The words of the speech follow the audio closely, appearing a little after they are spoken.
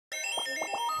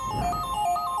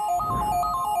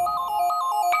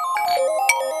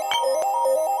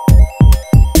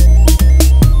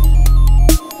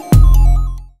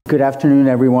Good afternoon,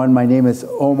 everyone. My name is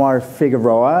Omar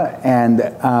Figueroa, and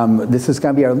this is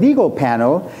going to be our legal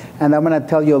panel. And I'm going to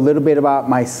tell you a little bit about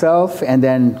myself and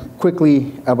then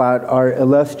quickly about our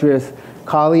illustrious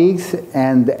colleagues.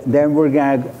 And then we're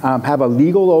going to have a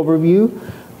legal overview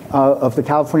of the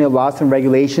California laws and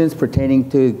regulations pertaining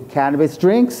to cannabis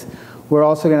drinks. We're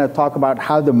also going to talk about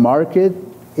how the market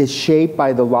is shaped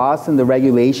by the laws and the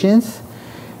regulations.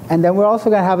 And then we're also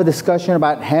going to have a discussion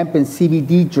about hemp and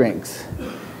CBD drinks.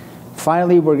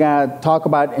 Finally, we're going to talk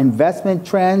about investment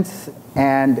trends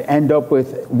and end up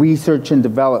with research and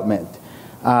development.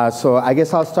 So I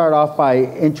guess I'll start off by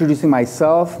introducing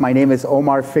myself. My name is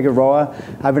Omar Figueroa.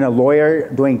 I've been a lawyer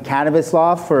doing cannabis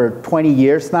law for 20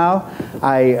 years now.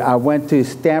 I went to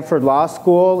Stanford Law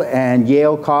School and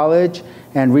Yale College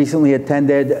and recently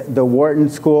attended the Wharton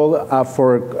School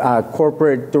for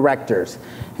Corporate Directors.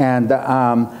 And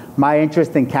my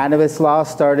interest in cannabis law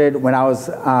started when I was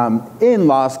in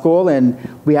law school, and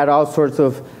we had all sorts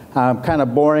of kind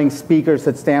of boring speakers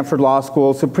at Stanford Law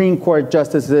School, Supreme Court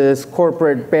justices,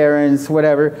 corporate barons,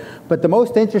 whatever. But the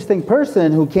most interesting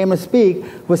person who came to speak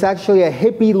was actually a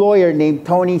hippie lawyer named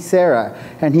Tony Serra.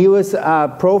 And he was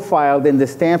profiled in the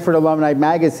Stanford Alumni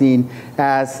Magazine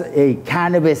as a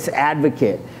cannabis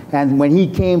advocate. And when he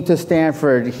came to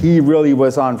Stanford, he really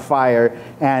was on fire.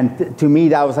 And to me,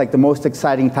 that was like the most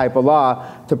exciting type of law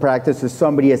to practice as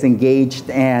somebody as engaged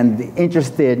and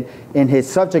interested in his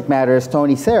subject matter as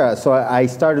Tony Serra. So I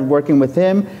started working with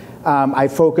him. I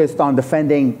focused on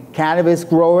defending cannabis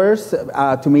growers.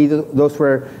 To me, those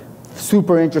were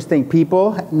super interesting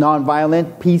people,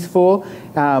 nonviolent, peaceful,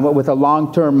 with a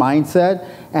long-term mindset.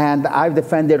 And I've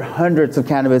defended hundreds of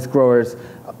cannabis growers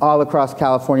all across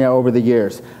California over the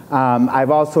years.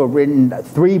 I've also written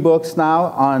 3 books now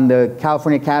on the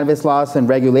California cannabis laws and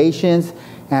regulations,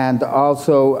 and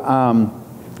also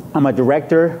I'm a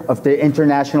director of the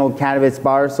International Cannabis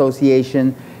Bar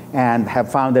Association and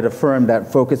have founded a firm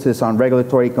that focuses on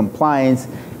regulatory compliance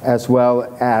as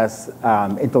well as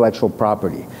intellectual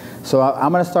property. So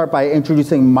I'm going to start by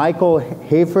introducing Michael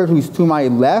Hayford, who's to my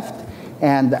left,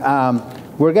 and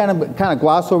we're going to kind of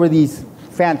gloss over these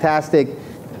fantastic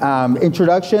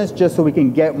introductions just so we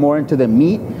can get more into the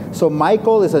meat. So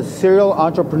Michael is a serial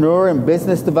entrepreneur and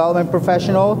business development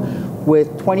professional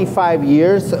with 25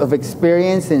 years of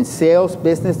experience in sales,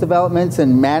 business developments,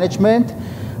 and management.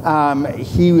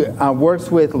 He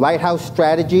works with Lighthouse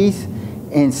Strategies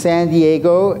in San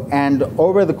Diego, and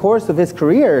over the course of his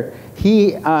career,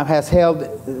 he has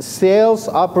held sales,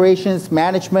 operations,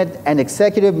 management, and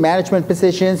executive management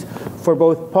positions for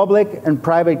both public and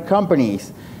private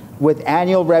companies, with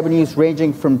annual revenues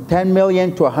ranging from $10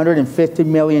 million to $150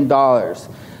 million.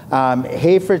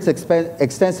 Hayford's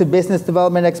extensive business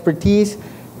development expertise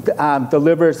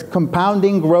delivers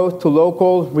compounding growth to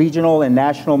local, regional, and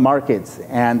national markets.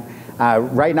 And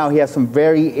right now he has some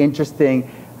very interesting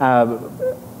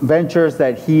ventures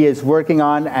that he is working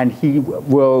on, and he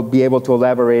will be able to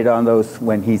elaborate on those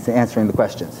when he's answering the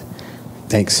questions.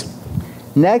 Thanks.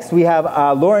 Next, we have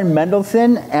Lauren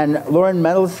Mendelson, and Lauren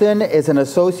Mendelson is an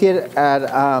associate at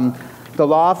the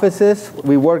law offices.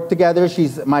 We work together.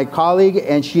 She's my colleague,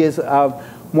 and she is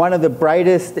one of the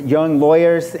brightest young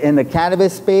lawyers in the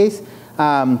cannabis space.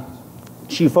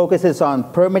 She focuses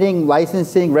on permitting,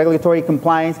 licensing, regulatory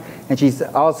compliance, and she's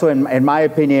also, in my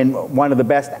opinion, one of the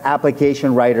best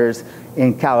application writers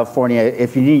in California.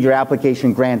 If you need your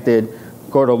application granted,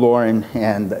 go to Lauren,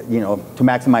 and to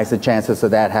maximize the chances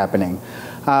of that happening.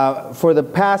 For the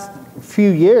past few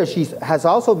years, she has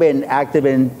also been active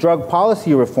in drug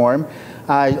policy reform.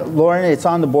 Lauren is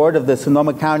on the board of the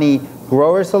Sonoma County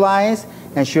Growers Alliance,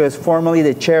 and she was formerly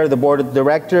the chair of the board of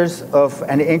directors of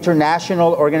an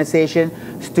international organization,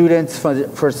 Students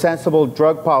for Sensible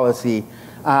Drug Policy.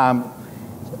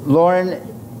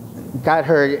 Lauren got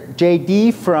her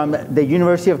JD from the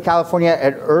University of California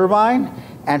at Irvine,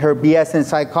 and her BS in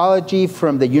psychology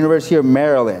from the University of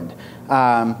Maryland.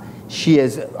 She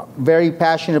is very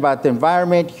passionate about the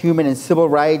environment, human and civil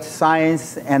rights,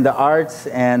 science, and the arts,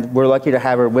 and we're lucky to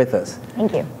have her with us.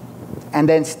 Thank you. And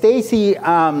then Stacy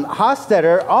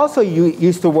Hostetter also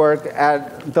used to work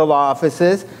at the law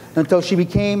offices until she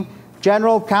became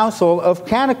general counsel of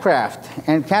CannaCraft.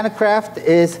 And CannaCraft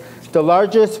is the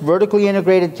largest vertically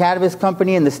integrated cannabis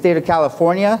company in the state of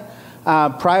California.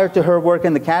 Prior to her work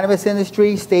in the cannabis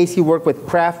industry, Stacy worked with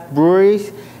craft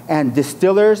breweries and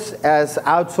distillers as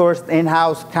outsourced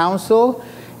in-house counsel,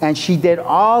 and she did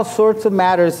all sorts of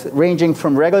matters ranging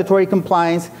from regulatory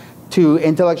compliance to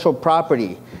intellectual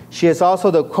property. She is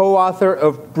also the co-author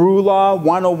of Brew Law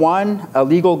 101, a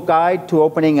legal guide to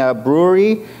opening a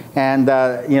brewery. And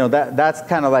that's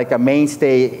kind of like a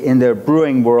mainstay in the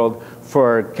brewing world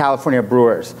for California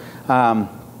brewers.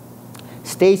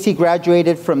 Stacy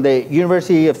graduated from the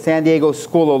University of San Diego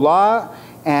School of Law,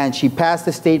 and she passed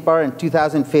the state bar in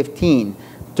 2015.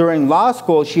 During law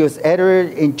school, she was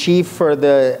editor-in-chief for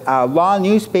the law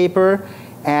newspaper,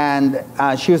 and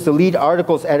she was the lead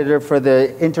articles editor for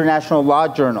the International Law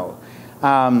Journal.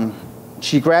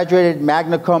 She graduated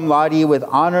magna cum laude with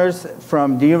honors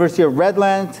from the University of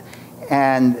Redlands,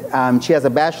 and she has a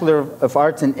Bachelor of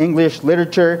Arts in English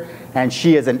Literature, and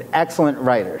she is an excellent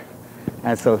writer.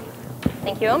 And so,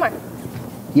 thank you, Omar.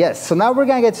 Yes, so now we're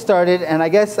going to get started, and I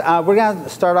guess we're going to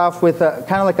start off with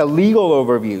kind of like a legal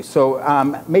overview.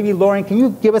 So maybe, Lauren, can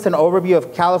you give us an overview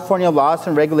of California laws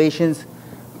and regulations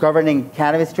governing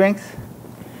cannabis drinks?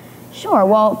 Sure.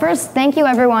 Well, first, thank you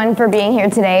everyone for being here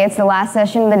today. It's the last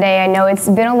session of the day. I know it's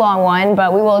been a long one,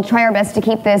 but we will try our best to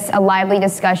keep this a lively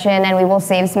discussion, and we will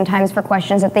save some time for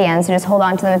questions at the end, so just hold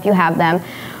on to them if you have them.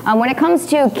 When it comes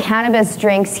to cannabis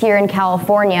drinks here in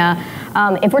California,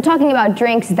 if we're talking about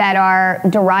drinks that are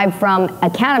derived from a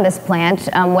cannabis plant,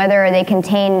 whether they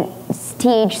contain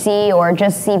THC or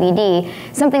just CBD,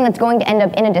 something that's going to end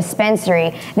up in a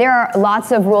dispensary, there are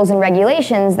lots of rules and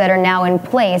regulations that are now in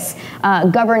place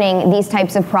governing these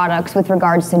types of products with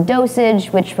regards to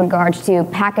dosage, with regards to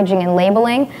packaging and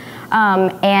labeling.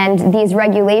 And these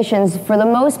regulations, for the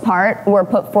most part, were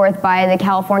put forth by the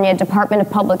California Department of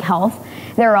Public Health.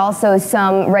 There are also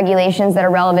some regulations that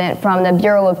are relevant from the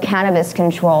Bureau of Cannabis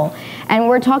Control. And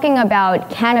we're talking about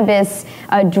cannabis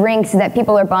drinks that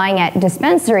people are buying at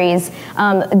dispensaries.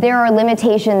 There are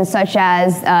limitations such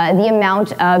as the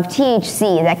amount of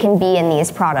THC that can be in these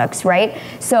products, right?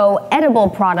 So edible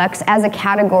products as a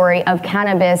category of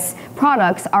cannabis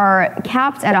products are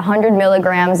capped at 100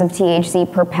 milligrams of THC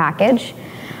per package.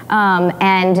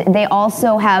 And they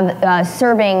also have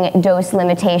serving dose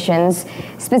limitations,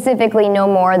 specifically no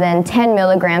more than 10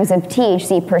 milligrams of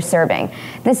THC per serving.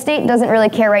 The state doesn't really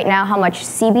care right now how much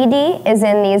CBD is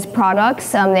in these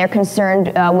products. They're concerned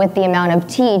with the amount of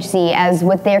THC as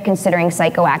what they're considering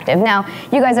psychoactive. Now,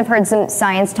 you guys have heard some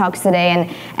science talks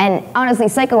today, and honestly,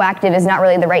 psychoactive is not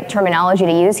really the right terminology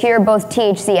to use here. Both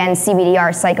THC and CBD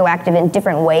are psychoactive in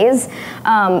different ways,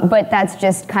 but that's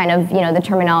just kind of the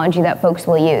terminology that folks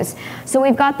will use. So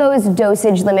we've got those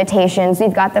dosage limitations,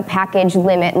 we've got the package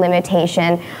limit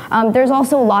limitation. There's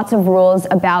also lots of rules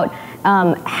about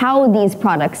how these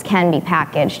products can be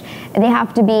packaged. They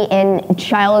have to be in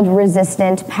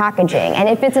child-resistant packaging. And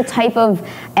if it's a type of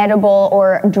edible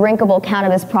or drinkable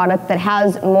cannabis product that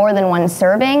has more than one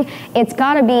serving, it's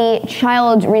got to be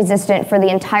child-resistant for the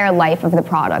entire life of the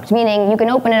product, meaning you can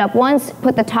open it up once,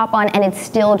 put the top on, and it's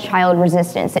still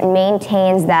child-resistant. It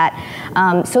maintains that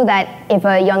so that if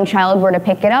a young child were to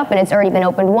pick it up and it's already been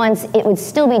opened once, it would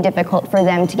still be difficult for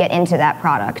them to get into that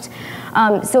product.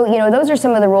 So those are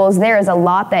some of the rules. There is a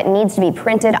lot that needs to be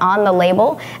printed on the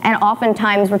label, and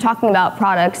oftentimes we're talking about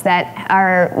products that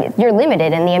you're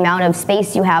limited in the amount of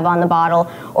space you have on the bottle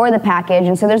or the package,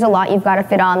 and so there's a lot you've got to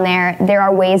fit on there. There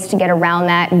are ways to get around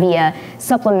that via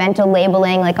supplemental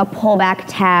labeling, like a pullback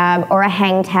tab or a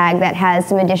hang tag that has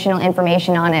some additional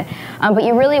information on it. But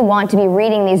you really want to be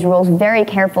reading these rules very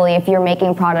carefully if you're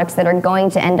making products that are going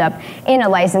to end up in a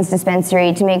licensed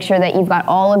dispensary, to make sure that you've got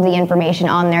all of the information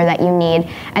on there that you need.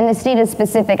 And the state is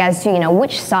specific as to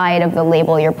which side of the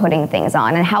label you're putting things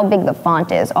on and how big the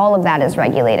font is. All of that is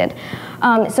regulated.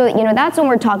 So that's when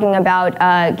we're talking about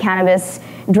cannabis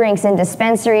drinks in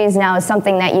dispensaries. Now,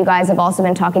 something that you guys have also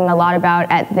been talking a lot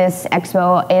about at this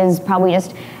expo is probably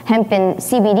just hemp and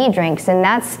CBD drinks, and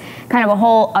that's kind of a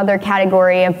whole other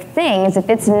category of things. If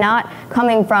it's not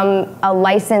coming from a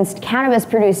licensed cannabis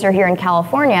producer here in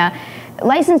California,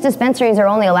 licensed dispensaries are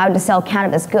only allowed to sell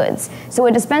cannabis goods. So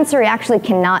a dispensary actually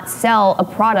cannot sell a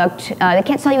product, they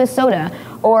can't sell you a soda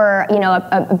or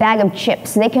a bag of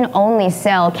chips. They can only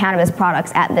sell cannabis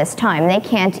products at this time. They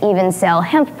can't even sell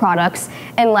hemp products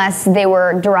unless they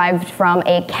were derived from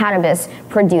a cannabis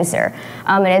producer.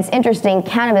 And it's interesting,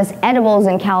 cannabis edibles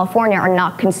in California are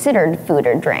not considered food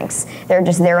or drinks. They're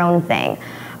just their own thing.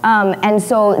 And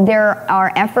so there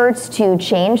are efforts to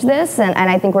change this, and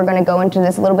I think we're going to go into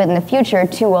this a little bit in the future,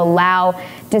 to allow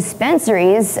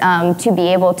dispensaries to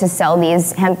be able to sell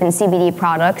these hemp and CBD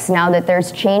products now that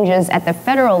there's changes at the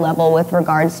federal level with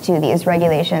regards to these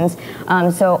regulations.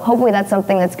 So hopefully that's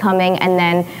something that's coming. And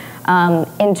then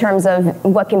in terms of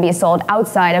what can be sold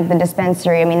outside of the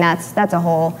dispensary, I mean, that's a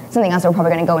whole, something else we're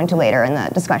probably going to go into later in the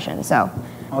discussion. So.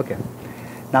 Okay.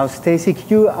 Now, Stacy,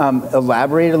 could you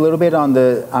elaborate a little bit on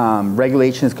the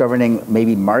regulations governing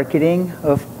maybe marketing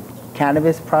of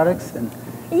cannabis products?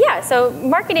 Yeah, so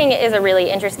marketing is a really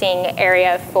interesting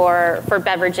area for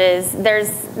beverages.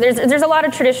 There's a lot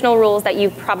of traditional rules that you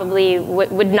probably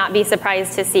would not be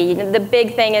surprised to see. The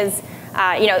big thing is,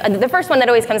 the first one that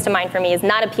always comes to mind for me is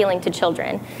not appealing to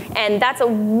children. And that's a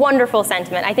wonderful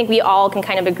sentiment. I think we all can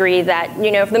kind of agree that,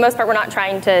 for the most part, we're not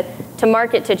trying to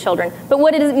market to children. But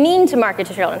what does it mean to market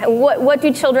to children? What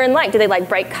do children like? Do they like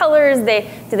bright colors?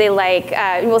 Do they like,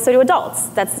 well, so do adults.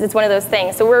 It's one of those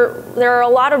things. So there are a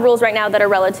lot of rules right now that are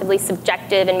relatively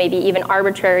subjective and maybe even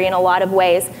arbitrary in a lot of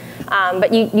ways.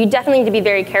 But you definitely need to be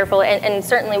very careful, and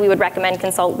certainly we would recommend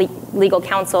consult legal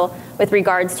counsel with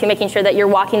regards to making sure that you're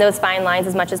walking those fine lines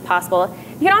as much as possible.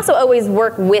 You can also always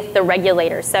work with the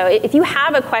regulators. So if you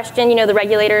have a question, the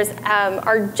regulators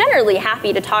are generally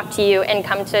happy to talk to you and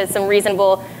come to some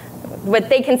reasonable, what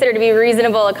they consider to be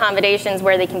reasonable accommodations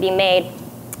where they can be made.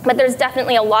 But there's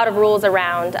definitely a lot of rules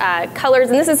around colors,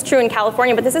 and this is true in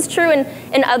California, but this is true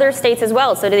in other states as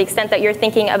well. So to the extent that you're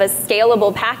thinking of a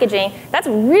scalable packaging, that's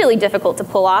really difficult to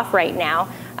pull off right now.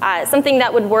 Something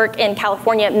that would work in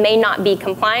California may not be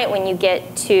compliant when you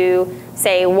get to,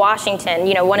 say, Washington.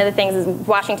 One of the things is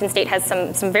Washington State has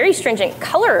some very stringent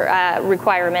color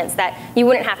requirements that you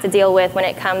wouldn't have to deal with when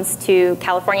it comes to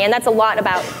California. And that's a lot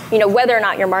about, whether or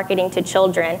not you're marketing to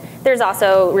children. There's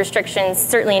also restrictions,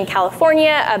 certainly in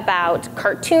California, about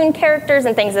cartoon characters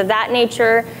and things of that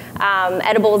nature.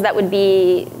 Edibles that would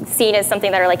be seen as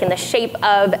something that are like in the shape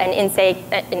of an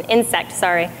insect,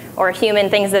 or a human,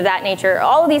 things of that nature.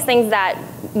 All of these things that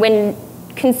when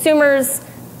consumers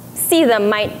see them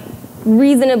might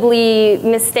reasonably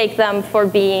mistake them for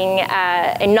being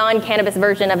a non-cannabis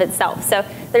version of itself. So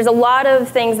there's a lot of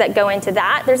things that go into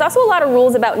that. There's also a lot of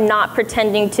rules about not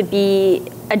pretending to be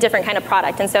a different kind of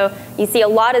product. And so you see a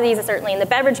lot of these, certainly in the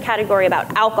beverage category,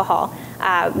 about alcohol.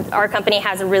 Our company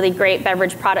has a really great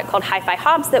beverage product called Hi-Fi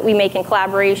Hops that we make in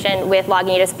collaboration with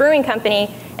Lagunitas Brewing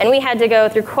Company. And we had to go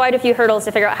through quite a few hurdles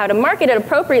to figure out how to market it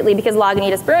appropriately, because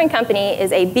Lagunitas Brewing Company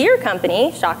is a beer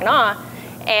company, shock and awe.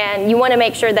 And you want to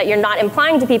make sure that you're not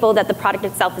implying to people that the product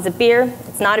itself is a beer.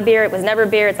 It's not a beer, it was never a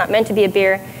beer, it's not meant to be a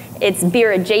beer. It's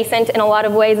beer adjacent in a lot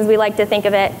of ways, as we like to think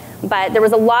of it. But there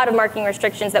was a lot of marketing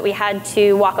restrictions that we had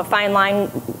to walk a fine line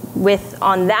with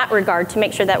on that regard to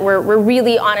make sure that we're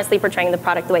really honestly portraying the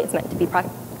product the way it's meant to be.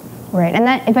 Right, and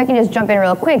that, if I can just jump in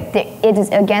real quick, it is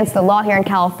against the law here in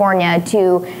California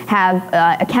to have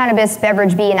a cannabis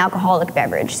beverage be an alcoholic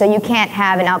beverage. So you can't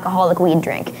have an alcoholic weed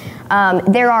drink.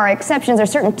 There are exceptions. There are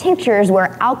certain tinctures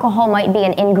where alcohol might be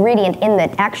an ingredient in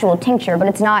the actual tincture, but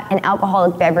it's not an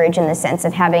alcoholic beverage in the sense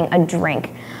of having a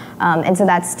drink. And so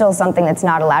that's still something that's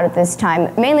not allowed at this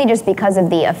time, mainly just because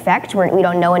of the effect. We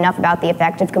don't know enough about the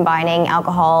effect of combining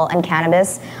alcohol and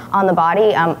cannabis on the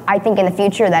body. I think in the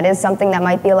future that is something that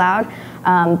might be allowed,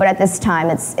 but at this time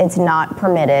it's not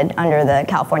permitted under the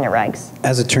California regs.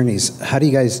 As attorneys, how do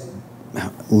you guys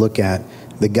look at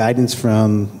the guidance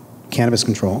from Cannabis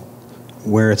Control,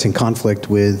 where it's in conflict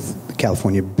with the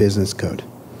California Business Code,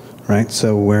 right?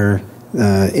 So where,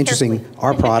 interesting,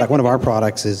 our product, one of our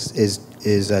products is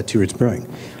Two Roots Brewing.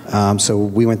 So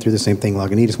we went through the same thing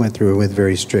Lagunitas went through with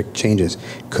very strict changes.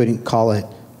 Couldn't call it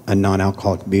a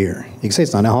non-alcoholic beer. You can say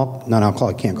it's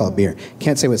non-alcoholic, can't call it beer.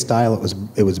 Can't say what style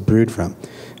it was brewed from,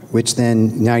 which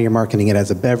then now you're marketing it as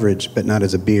a beverage, but not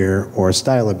as a beer or a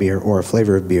style of beer or a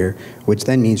flavor of beer, which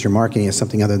then means you're marketing it as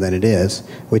something other than it is,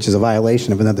 which is a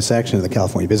violation of another section of the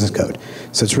California Business Code.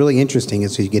 So it's really interesting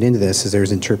as you get into this, is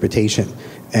there's interpretation.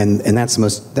 And that's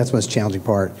the most challenging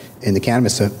part in the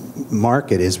cannabis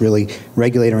market, is really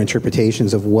regulator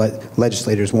interpretations of what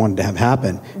legislators wanted to have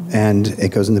happen. And it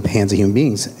goes in the hands of human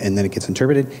beings, and then it gets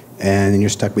interpreted, and then you're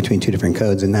stuck between two different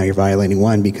codes, and now you're violating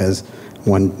one because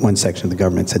one section of the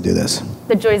government said do this.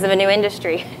 The joys of a new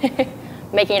industry,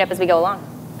 making it up as we go along.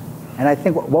 And I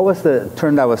think, what was the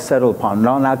term that was settled upon?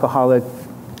 Non-alcoholic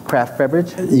craft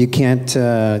beverage? You can't,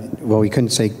 well, we couldn't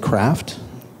say craft.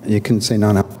 You couldn't say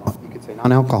non-alcoholic. You could say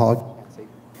non-alcoholic.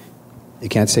 You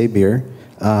can't say beer.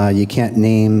 You can't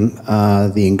name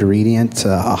the ingredient,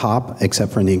 a hop,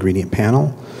 except for in the ingredient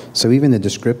panel. So even the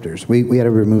descriptors, we had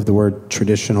to remove the word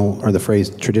traditional, or the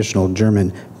phrase traditional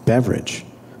German beverage,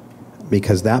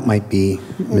 because that might be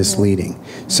misleading.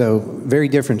 So very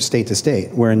different state to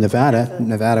state, where in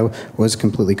Nevada was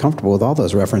completely comfortable with all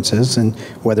those references, and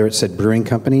whether it said brewing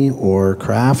company or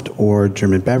craft or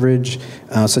German beverage.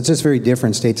 So it's just very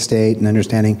different state to state, and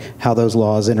understanding how those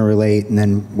laws interrelate and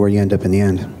then where you end up in the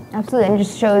end. Absolutely, and it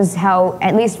just shows how,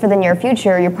 at least for the near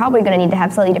future, you're probably going to need to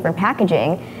have slightly different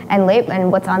packaging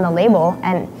and what's on the label,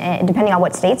 and depending on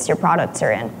what states your products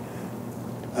are in.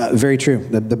 Very true.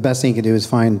 The best thing you can do is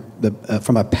find,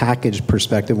 from a package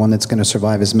perspective, one that's going to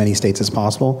survive as many states as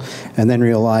possible, and then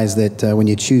realize that when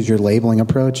you choose your labeling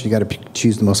approach, you got to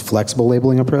choose the most flexible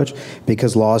labeling approach,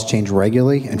 because laws change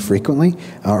regularly and frequently,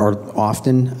 or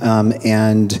often,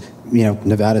 and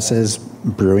Nevada says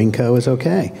Brewing Co. is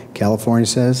okay. California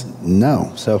says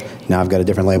no. So now I've got a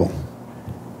different label.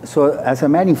 So as a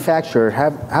manufacturer,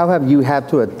 how have you had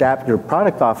to adapt your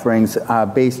product offerings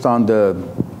based on the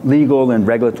legal and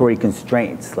regulatory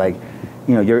constraints? Like,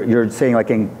 you're saying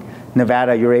like in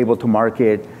Nevada, you're able to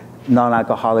market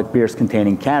non-alcoholic beers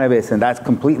containing cannabis, and that's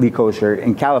completely kosher.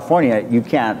 In California, you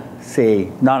can't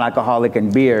say non-alcoholic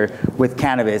and beer with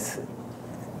cannabis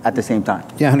at the same time.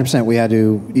 Yeah, 100%. We had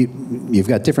to, you've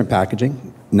got different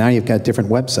packaging. Now you've got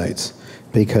different websites,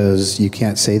 because you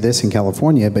can't say this in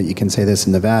California, but you can say this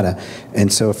in Nevada.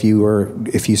 And so if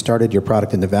you started your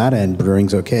product in Nevada and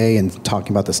brewing's okay and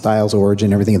talking about the styles,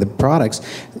 origin, everything of the products,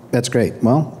 that's great.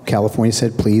 Well, California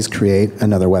said, please create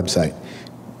another website.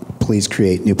 Please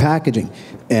create new packaging.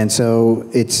 And so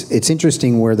it's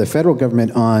interesting where the federal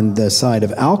government, on the side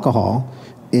of alcohol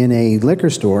in a liquor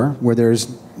store where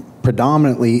there's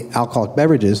predominantly alcoholic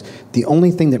beverages, the only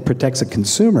thing that protects a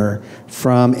consumer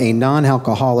from a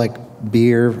non-alcoholic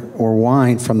beer or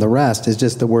wine from the rest is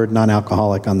just the word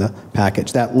non-alcoholic on the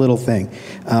package, that little thing.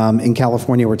 In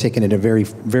California, we're taking it very,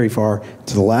 very far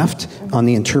to the left on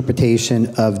the interpretation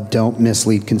of don't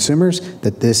mislead consumers,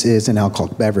 that this is an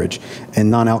alcoholic beverage. And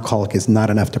non-alcoholic is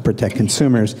not enough to protect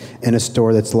consumers in a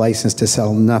store that's licensed to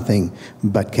sell nothing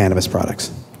but cannabis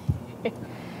products.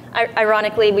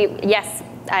 Ironically, yes,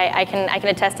 I can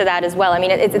attest to that as well. I mean,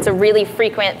 it's a really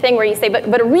frequent thing where you say,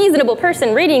 but a reasonable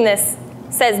person reading this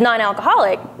says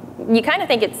non-alcoholic. You kind of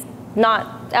think it's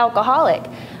not alcoholic.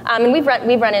 And we've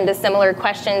run into similar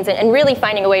questions, and really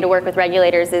finding a way to work with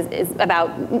regulators is about,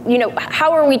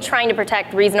 how are we trying to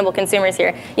protect reasonable consumers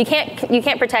here? You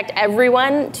can't protect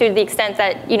everyone to the extent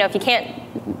that, if you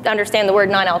can't understand the word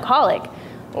non-alcoholic,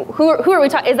 who are we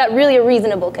talking? Is that really a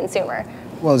reasonable consumer?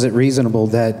 Well, is it reasonable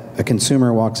that a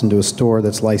consumer walks into a store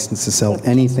that's licensed to sell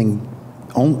anything,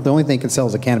 the only thing it can sell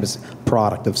is a cannabis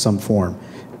product of some form,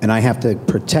 and I have to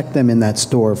protect them in that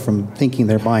store from thinking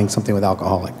they're buying something with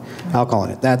alcohol in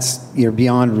it? You're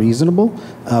beyond reasonable,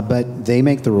 but they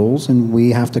make the rules, and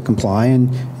we have to comply,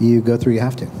 and you go through, you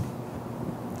have to.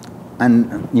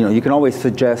 And you can always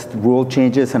suggest rule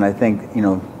changes, and I think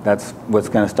that's what's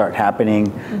going to start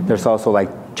happening. Mm-hmm. There's also like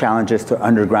challenges to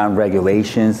underground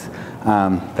regulations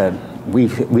that we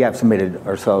have submitted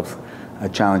ourselves a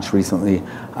challenge recently.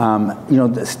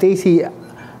 Stacy,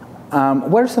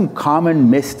 what are some common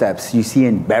missteps you see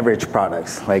in beverage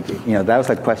products? Like, that was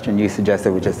a question you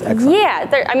suggested, which is excellent. Yeah,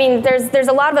 there's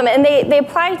a lot of them, and they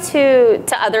apply to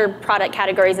other product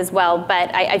categories as well,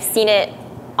 but I've seen it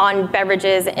on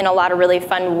beverages in a lot of really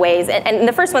fun ways. And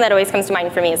the first one that always comes to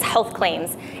mind for me is health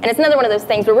claims. And it's another one of those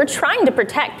things where we're trying to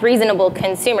protect reasonable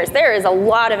consumers. There is a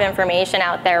lot of information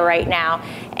out there right now,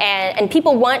 and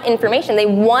people want information. They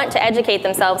want to educate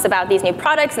themselves about these new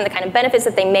products and the kind of benefits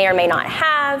that they may or may not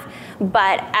have.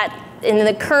 But in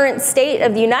the current state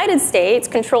of the United States,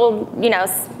 controlled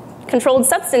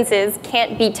substances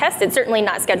can't be tested, certainly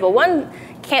not Schedule I,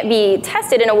 can't be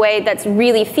tested in a way that's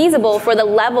really feasible for the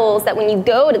levels that when you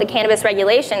go to the cannabis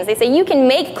regulations, they say you can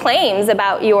make claims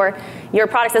about your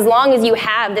products as long as you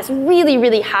have this really,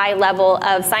 really high level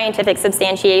of scientific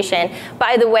substantiation.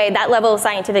 By the way, that level of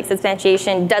scientific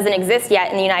substantiation doesn't exist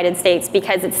yet in the United States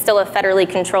because it's still a federally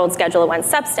controlled Schedule I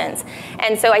substance.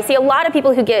 And so I see a lot of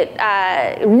people who get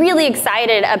really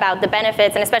excited about the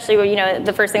benefits, and especially,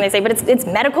 the first thing they say, but it's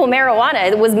medical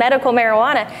marijuana. It was medical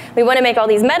marijuana. We want to make all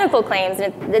these medical claims,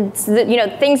 and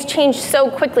things change so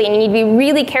quickly, and you need to be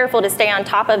really careful to stay on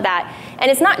top of that. And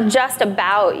it's not just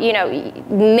about,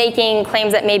 making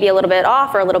claims that may be a little bit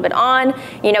off or a little bit on.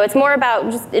 It's more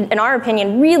about, just in our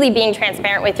opinion, really being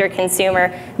transparent with your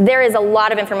consumer. There is a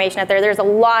lot of information out there. There's a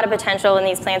lot of potential in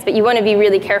these plants, but you want to be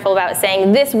really careful about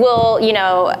saying this will,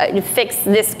 fix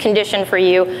this condition for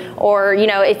you, or,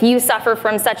 if you suffer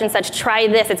from such and such, try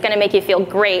this. It's going to make you feel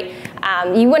great.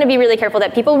 You want to be really careful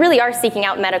that people really are seeking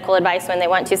out medical advice when they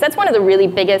want to. So that's one of the really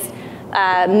biggest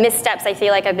missteps I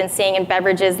feel like I've been seeing in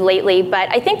beverages lately. But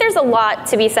I think there's a lot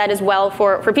to be said as well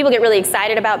for people to get really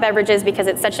excited about beverages because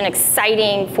it's such an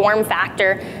exciting form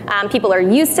factor. People are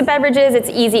used to beverages. It's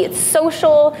easy. It's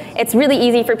social. It's really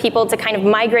easy for people to kind of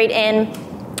migrate in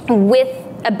with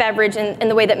a beverage in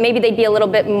the way that maybe they'd be a little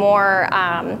bit more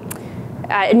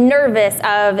nervous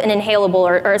of an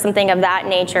inhalable or something of that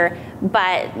nature.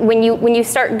 But when you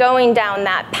start going down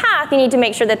that path, you need to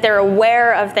make sure that they're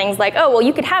aware of things like, oh, well,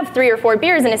 you could have 3 or 4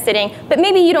 beers in a sitting, but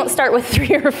maybe you don't start with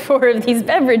 3 or 4 of these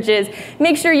beverages.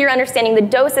 Make sure you're understanding the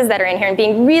doses that are in here and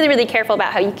being really, really careful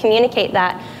about how you communicate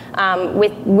that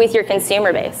with your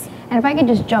consumer base. And if I could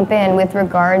just jump in with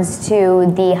regards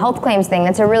to the health claims thing,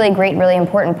 that's a really great, really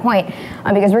important point,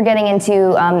 because we're getting into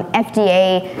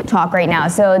FDA talk right now.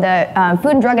 So the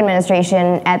Food and Drug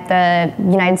Administration at the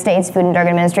United States Food and Drug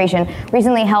Administration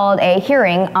recently held a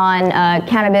hearing on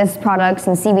cannabis products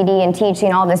and CBD and THC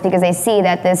and all this, because they see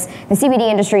that the CBD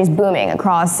industry is booming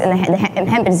across, and the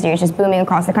hemp industry is just booming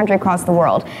across the country, across the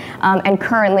world. And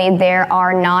currently there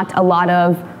are not a lot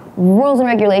of rules and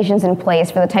regulations in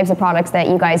place for the types of products that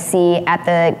you guys see at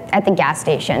the gas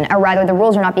station, or rather the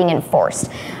rules are not being enforced.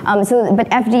 But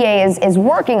FDA is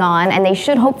working on, and they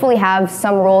should hopefully have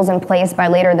some rules in place by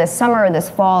later this summer or this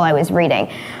fall, I was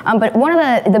reading. But one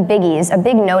of the biggies, a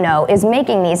big no-no, is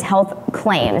making these health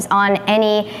claims on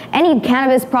any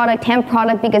cannabis product, hemp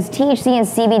product, because THC and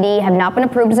CBD have not been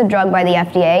approved as a drug by the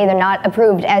FDA. They're not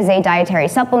approved as a dietary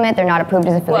supplement. They're not approved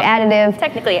as a food additive.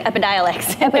 Technically,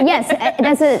 Epidiolex. But yes,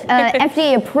 that's a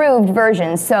FDA-approved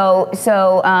version. So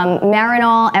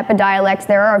Marinol, Epidiolex,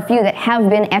 there are a few that have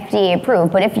been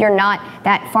FDA-approved. But if you're not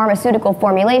that pharmaceutical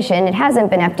formulation, it hasn't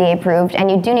been FDA-approved,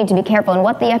 and you do need to be careful. And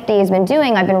what the FDA has been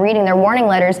doing, I've been reading their warning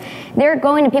letters, they're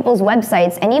going to people's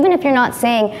websites, and even if you're not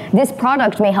saying this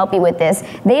product may help you with this,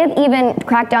 they have even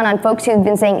cracked down on folks who've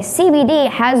been saying CBD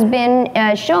has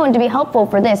been shown to be helpful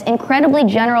for this. Incredibly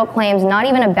general claims, not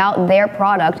even about their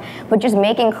product, but just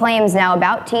making claims now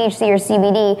about THC or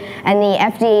CBD, and the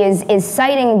FDA is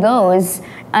citing those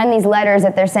on these letters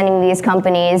that they're sending to these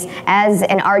companies as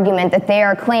an argument that they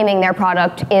are claiming their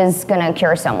product is going to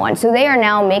cure someone. So they are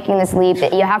now making this leap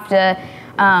that you have to,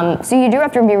 so you do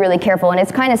have to be really careful, and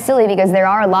it's kind of silly because there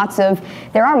are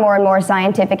more and more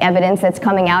scientific evidence that's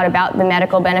coming out about the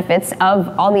medical benefits of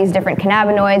all these different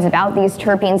cannabinoids, about these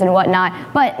terpenes and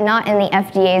whatnot, but not in the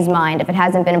FDA's mind if it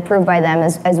hasn't been approved by them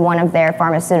as one of their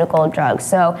pharmaceutical drugs.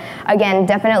 So again,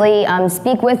 definitely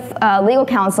speak with legal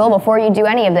counsel before you do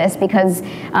any of this, because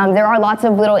there are lots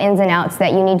of little ins and outs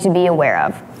that you need to be aware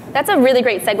of. That's a really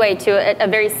great segue to a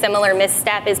very similar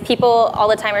misstep, is people all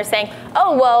the time are saying,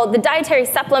 oh, well, the dietary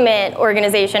supplement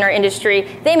organization or industry,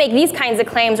 they make these kinds of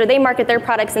claims, or they market their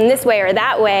products in this way or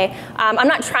that way. I'm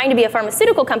not trying to be a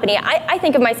pharmaceutical company. I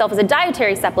think of myself as a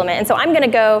dietary supplement, and so I'm going to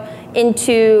go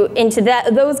into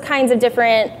those kinds of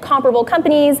different comparable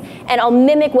companies, and I'll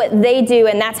mimic what they do,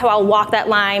 and that's how I'll walk that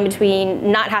line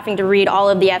between not having to read all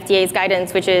of the FDA's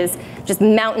guidance, which is just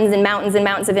mountains and mountains and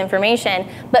mountains of information,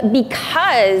 but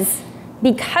because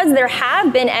there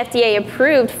have been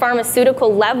FDA-approved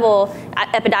pharmaceutical level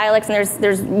Epidiolex, and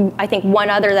there's I think one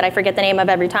other that I forget the name of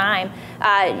every time,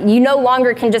 you no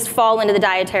longer can just fall into the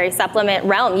dietary supplement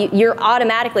realm. You're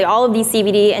automatically, all of these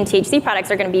CBD and THC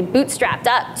products are going to be bootstrapped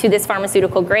up to this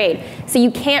pharmaceutical grade. So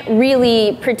you can't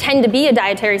really pretend to be a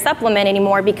dietary supplement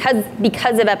anymore because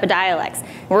of Epidiolex.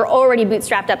 We're already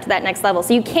bootstrapped up to that next level.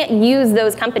 So you can't use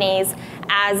those companies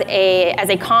as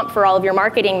a comp for all of your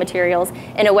marketing materials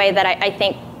in a way that I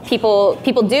think people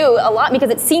do a lot because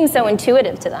it seems so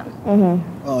intuitive to them.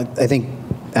 Mm-hmm. Well, I think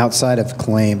outside of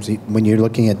claims, when you're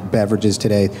looking at beverages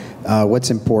today, what's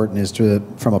important is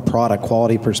from a product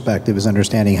quality perspective is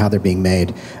understanding how they're being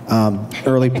made.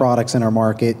 Early products in our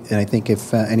market, and I think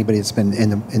if anybody that's been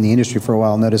in the industry for a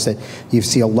while notice that you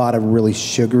see a lot of really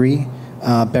sugary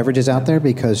beverages out there,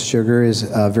 because sugar is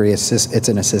it's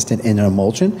an assistant in an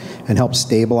emulsion and helps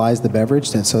stabilize the beverage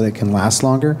so that it can last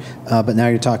longer. But now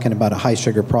you're talking about a high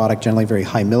sugar product, generally very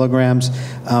high milligrams,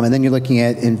 and then you're looking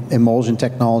at emulsion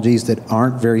technologies that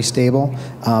aren't very stable,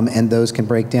 and those can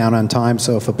break down on time.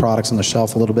 So if a product's on the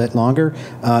shelf a little bit longer,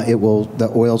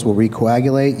 the oils will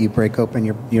recoagulate. You break open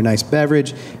your nice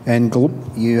beverage, and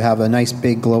you have a nice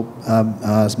big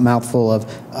mouthful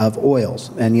of oils,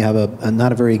 and you have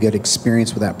not a very good experience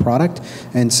with that product.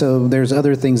 And so there's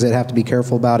other things that have to be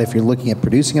careful about if you're looking at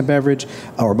producing a beverage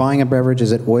or buying a beverage,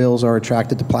 is that oils are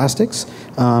attracted to plastics,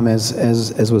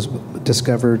 as was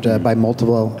discovered by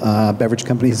multiple beverage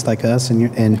companies like us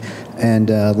and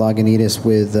Lagunitas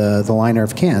with the liner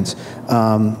of cans,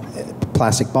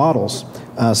 plastic bottles.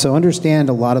 So understand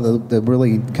a lot of the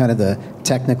really kind of the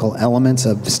technical elements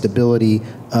of stability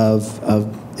of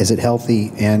is it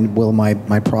healthy, and will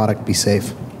my product be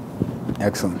safe?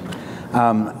 Excellent.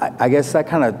 I guess that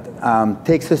kind of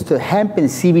takes us to hemp and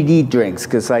CBD drinks,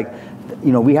 because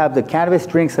we have the cannabis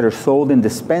drinks that are sold in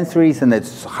dispensaries and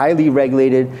that's highly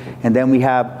regulated, and then we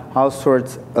have all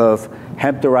sorts of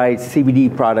hemp-derived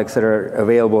CBD products that are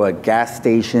available at gas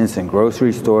stations and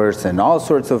grocery stores and all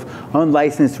sorts of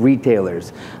unlicensed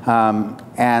retailers.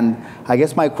 And I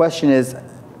guess my question is,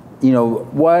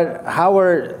 how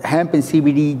are hemp and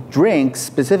CBD drinks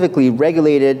specifically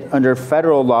regulated under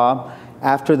federal law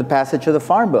after the passage of the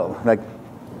Farm Bill? Like,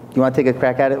 you want to take a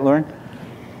crack at it, Lauren?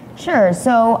 Sure.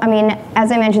 So, I mean,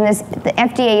 as I mentioned, the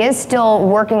FDA is still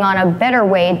working on a better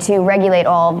way to regulate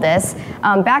all of this.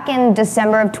 Back in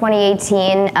December of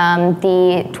 2018,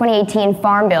 the 2018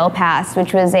 Farm Bill passed,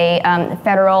 which was a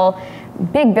federal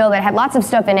big bill that had lots of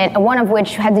stuff in it, one of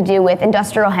which had to do with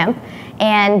industrial hemp.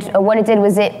 And what it did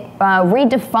was it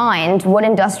redefined what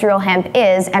industrial hemp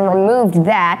is and removed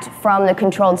that from the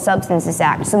Controlled Substances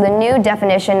Act. So the new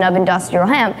definition of industrial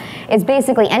hemp is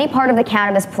basically any part of the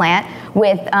cannabis plant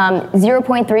with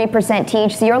 0.3%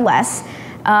 THC or less.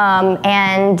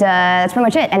 That's pretty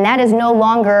much it. And that is no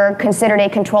longer considered a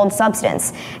controlled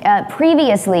substance.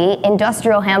 Previously,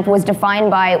 industrial hemp was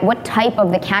defined by what type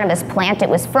of the cannabis plant it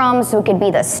was from, so it could be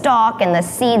the stalk and the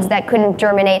seeds that couldn't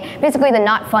germinate, basically the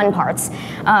not fun parts.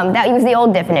 That was the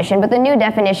old definition, but the new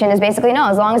definition is basically no,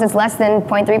 as long as it's less than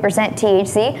 0.3%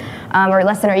 THC, or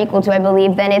less than or equal to, I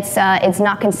believe, then it's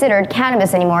not considered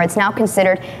cannabis anymore. It's now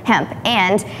considered hemp.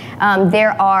 And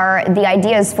there are the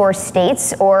ideas for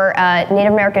states or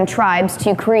Native American tribes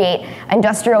to create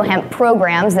industrial hemp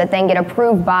programs that then get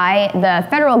approved by the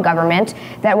federal government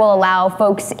that will allow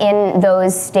folks in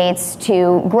those states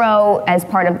to grow as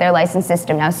part of their license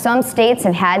system. Now, some states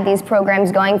have had these programs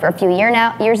going for a few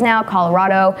years now,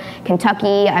 Colorado,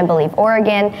 Kentucky, I believe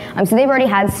Oregon. So they've already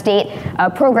had state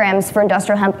programs for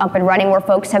industrial hemp up and running where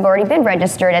folks have already been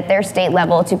registered at their state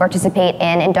level to participate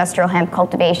in industrial hemp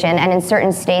cultivation. And in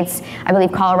certain states, I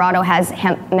believe Colorado has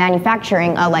hemp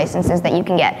manufacturing licenses that you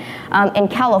can get. In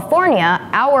California,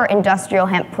 our industrial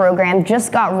hemp program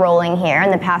just got rolling here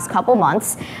in the past couple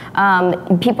months.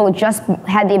 People just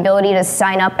had the ability to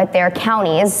sign up at their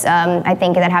counties. I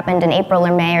think that happened in April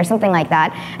or May or something like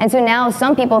that. And so now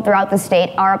some people throughout the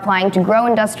state are applying to grow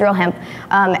industrial hemp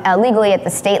legally at the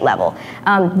state level.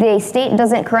 The state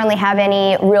doesn't currently have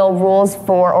any real rules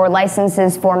for or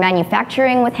licenses for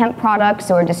manufacturing with hemp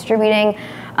products or distributing.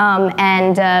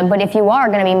 But if you are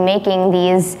going to be making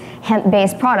these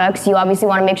hemp-based products, you obviously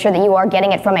want to make sure that you are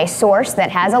getting it from a source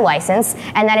that has a license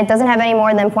and that it doesn't have any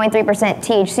more than 0.3%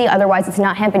 THC, otherwise it's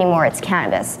not hemp anymore, it's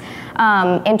cannabis.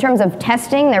 In terms of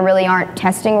testing, there really aren't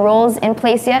testing rules in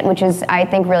place yet, which is, I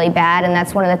think, really bad, and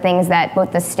that's one of the things that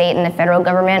both the state and the federal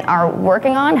government are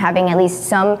working on, having at least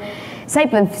some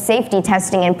type of safety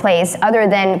testing in place. Other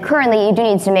than currently, you do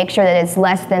need to make sure that it's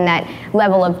less than that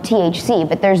level of THC,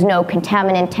 but there's no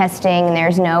contaminant testing, and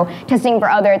there's no testing for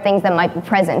other things that might be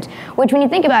present, which when you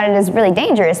think about it is really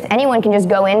dangerous. Anyone can just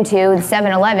go into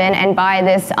 7-Eleven and buy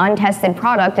this untested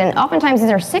product, and oftentimes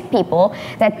these are sick people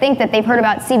that think that they've heard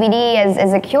about CBD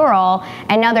as a cure-all,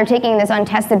 and now they're taking this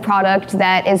untested product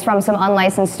that is from some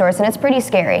unlicensed source, and it's pretty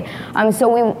scary.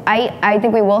 I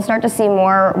think we will start to see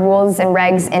more rules and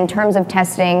regs in terms of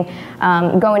testing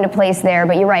go into place there,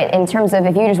 but you're right, in terms of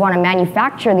if you just want to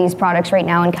manufacture these products right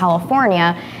now in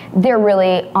California, there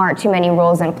really aren't too many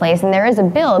rules in place, and there is a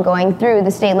bill going through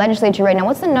the state legislature right now.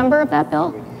 What's the number of that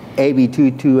bill? AB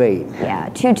 228. Yeah,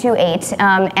 228,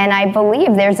 and I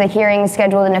believe there's a hearing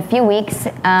scheduled in a few weeks,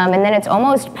 and then it's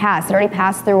almost passed. It already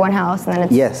passed through one house, and then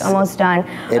it's almost done.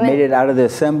 It made it out of the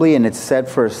Assembly, and it's set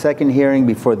for a second hearing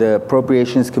before the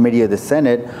Appropriations Committee of the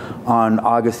Senate on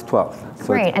August 12th. So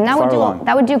great, and that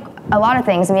would do a lot of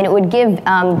things. I mean, it would give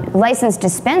licensed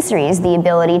dispensaries the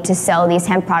ability to sell these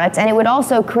hemp products, and it would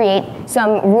also create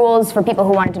some rules for people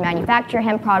who wanted to manufacture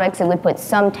hemp products. It would put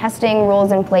some testing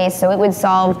rules in place, so it would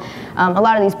solve a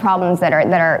lot of these problems that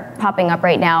are popping up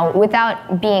right now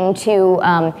without being too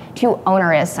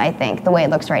onerous, I think, the way it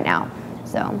looks right now.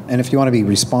 So. And if you want to be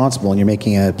responsible and you're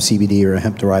making a CBD or a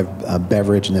hemp-derived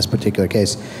beverage in this particular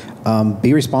case,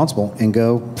 be responsible and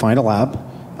go find a lab,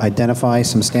 identify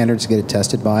some standards to get it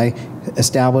tested by,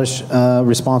 establish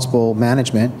responsible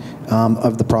management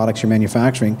of the products you're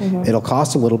manufacturing. Mm-hmm. It'll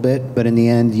cost a little bit, but in the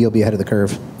end, you'll be ahead of the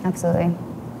curve. Absolutely.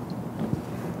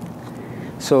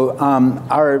 So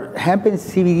are hemp and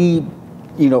CBD,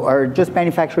 are just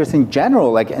manufacturers in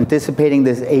general, like anticipating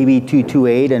this AB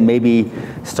 228 and maybe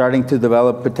starting to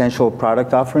develop potential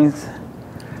product offerings?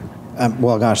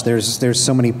 Well, gosh, there's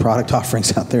so many product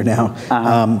offerings out there now.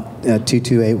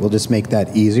 228 will just make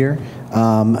that easier.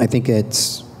 I think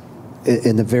it's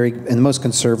in the most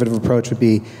conservative approach would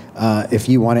be if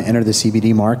you want to enter the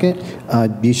CBD market,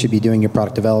 you should be doing your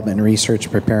product development and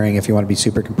research, preparing. If you want to be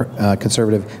super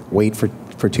conservative, wait for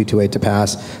 228 to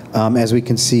pass. As we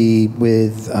can see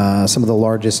with some of the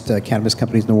largest cannabis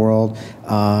companies in the world,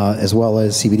 as well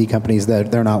as CBD companies,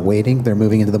 that they're not waiting. They're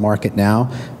moving into the market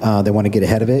now. They want to get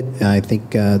ahead of it. I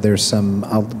think there's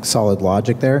some solid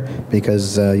logic there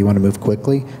because you want to move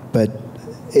quickly. But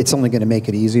it's only going to make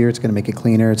it easier. It's going to make it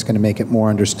cleaner. It's going to make it more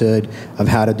understood of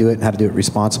how to do it and how to do it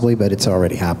responsibly. But it's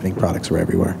already happening. Products are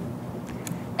everywhere.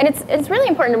 And it's really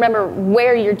important to remember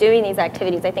where you're doing these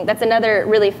activities. I think that's another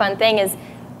really fun thing is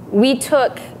we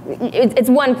took, it's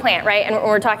one plant, right? And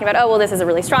we're talking about, oh, well, this is a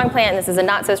really strong plant, and this is a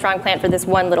not so strong plant for this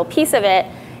one little piece of it.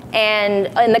 And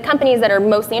the companies that are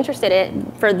mostly interested in,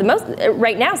 for the most,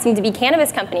 right now seem to be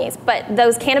cannabis companies. But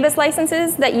those cannabis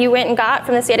licenses that you went and got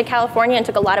from the state of California and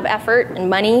took a lot of effort and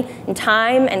money and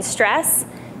time and stress,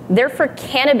 they're for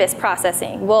cannabis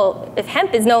processing. Well, if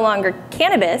hemp is no longer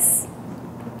cannabis,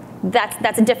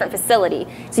 that's a different facility.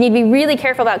 So you need to be really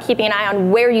careful about keeping an eye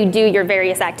on where you do your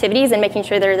various activities and making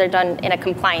sure they're done in a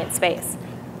compliant space.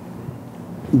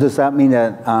 Does that mean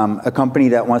that a company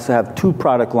that wants to have two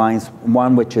product lines,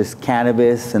 one which is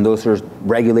cannabis, and those are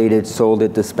regulated, sold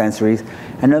at dispensaries,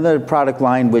 another product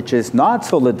line which is not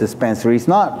sold at dispensaries,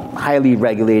 not highly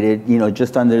regulated,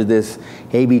 just under this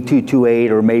AB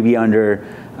 228 or maybe under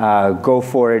go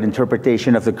for it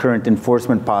interpretation of the current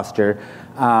enforcement posture?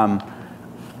 I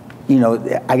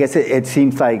guess it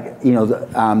seems like,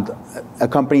 a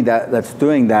company that's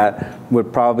doing that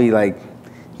would probably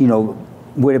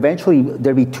would eventually,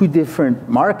 there'd be two different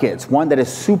markets, one that is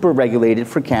super regulated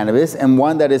for cannabis and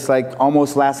one that is like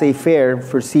almost laissez-faire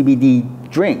for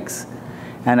CBD drinks.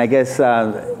 And I guess,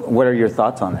 what are your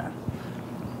thoughts on that?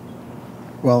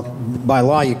 Well, by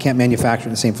law, you can't manufacture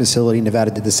in the same facility.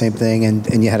 Nevada did the same thing,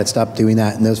 and you had to stop doing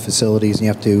that in those facilities, and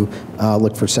you have to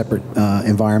look for separate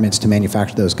environments to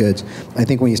manufacture those goods. I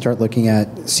think when you start looking at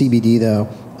CBD, though,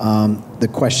 the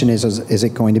question is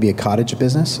it going to be a cottage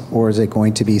business, or is it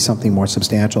going to be something more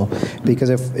substantial?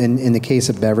 Because if, in the case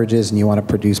of beverages, and you want to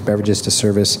produce beverages to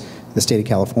service the state of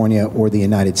California or the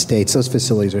United States, those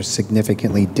facilities are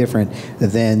significantly different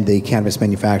than the cannabis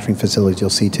manufacturing facilities you'll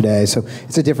see today. So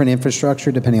it's a different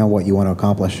infrastructure depending on what you want to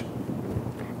accomplish.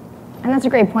 And that's a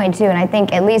great point too, and I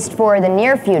think at least for the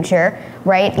near future,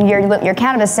 right, your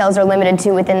cannabis sales are limited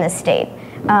to within the state.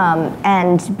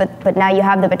 But now you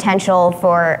have the potential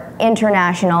for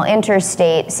international,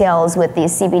 interstate sales with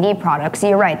these CBD products. So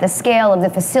you're right, the scale of the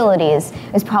facilities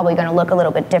is probably going to look a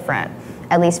little bit different,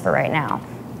 at least for right now.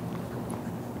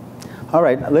 All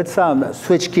right, let's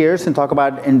switch gears and talk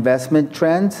about investment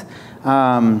trends.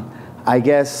 I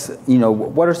guess,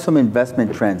 what are some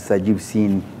investment trends that you've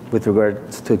seen with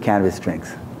regards to cannabis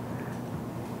drinks?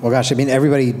 Well, gosh, I mean,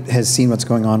 everybody has seen what's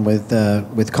going on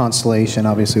with Constellation,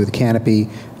 obviously with Canopy.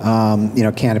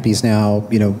 Canopy's now,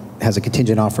 has a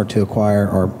contingent offer to acquire,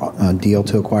 or a deal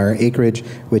to acquire Acreage,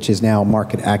 which is now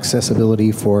market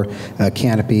accessibility for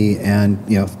Canopy and,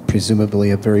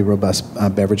 presumably a very robust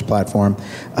beverage platform.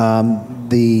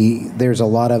 There's a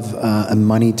lot of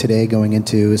money today going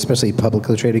into, especially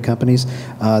publicly traded companies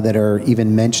that are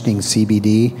even mentioning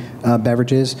CBD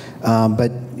beverages,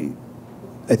 but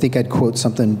I think I'd quote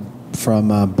something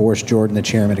from Boris Jordan, the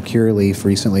chairman of Curaleaf,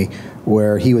 recently,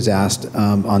 where he was asked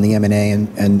on the M&A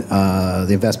and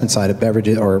the investment side of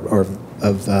beverages or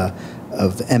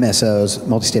of MSOs,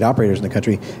 multi-state operators in the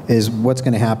country, is what's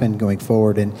going to happen going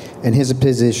forward. And his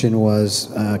position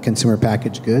was consumer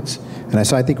packaged goods. And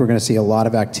so I think we're going to see a lot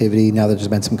of activity now that there's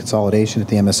been some consolidation at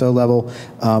the MSO level,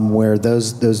 where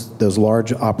those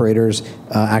large operators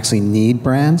actually need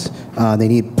brands, they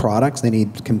need products, they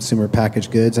need consumer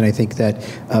packaged goods, and I think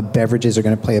that beverages are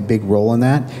going to play a big role in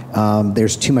that.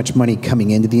 There's too much money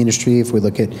coming into the industry. If we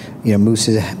look at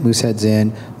Moosehead's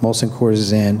in, Molson Coors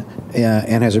is in,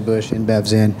 Anheuser-Busch,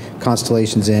 InBev's in,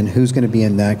 Constellation's in, who's going to be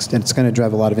in next, and it's going to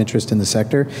drive a lot of interest in the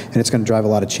sector, and it's going to drive a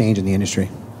lot of change in the industry.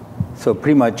 So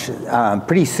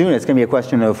pretty soon it's going to be a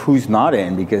question of who's not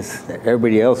in, because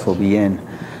everybody else will be in.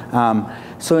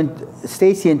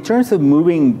 Stacy, in terms of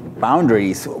moving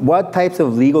boundaries, what types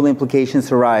of legal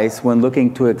implications arise when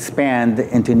looking to expand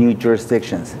into new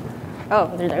jurisdictions? Oh,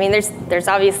 I mean, there's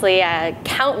obviously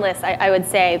countless, I would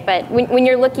say, but when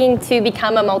you're looking to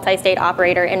become a multi-state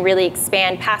operator and really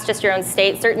expand past just your own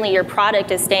state, certainly your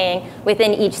product is staying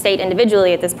within each state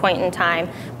individually at this point in time,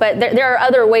 But there are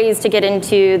other ways to get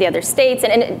into the other states,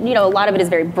 and you know, a lot of it is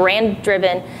very brand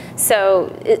driven.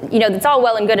 So you know, it's all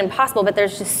well and good and possible, but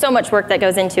there's just so much work that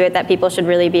goes into it that people should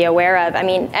really be aware of. I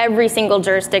mean, every single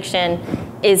jurisdiction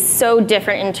is so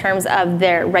different in terms of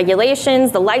their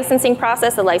regulations, the licensing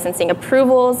process, the licensing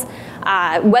approvals,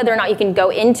 whether or not you can go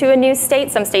into a new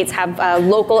state. Some states have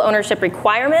local ownership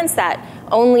requirements that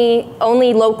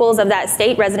only locals of that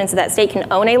state, residents of that state, can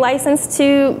own a license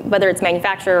to, whether it's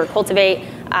manufacture or cultivate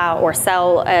or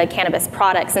sell cannabis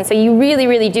products. And so you really,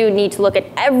 really do need to look at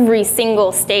every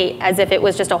single state as if it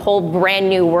was just a whole brand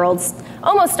new world,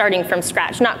 almost starting from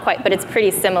scratch. Not quite, but it's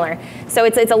pretty similar. So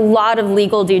it's a lot of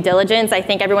legal due diligence. I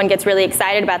think everyone gets really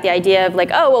excited about the idea of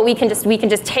like, oh, well, we can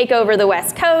just take over the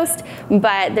West Coast,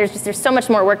 but there's so much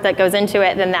more work that goes into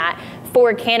it than that.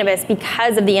 For cannabis,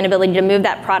 because of the inability to move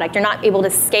that product, you're not able to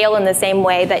scale in the same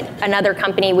way that another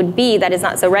company would be that is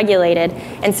not so regulated.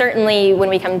 And certainly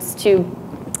when it comes to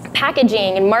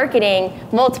packaging and marketing,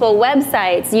 multiple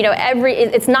websites, you know,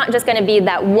 it's not just going to be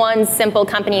that one simple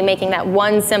company making that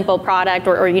one simple product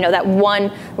or you know, that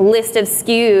one list of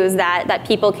SKUs that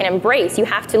people can embrace. You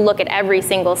have to look at every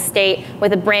single state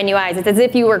with a brand new eyes. It's as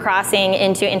if you were crossing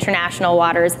into international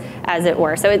waters, as it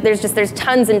were. So there's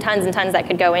tons and tons and tons that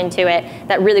could go into it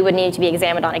that really would need to be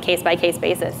examined on a case-by-case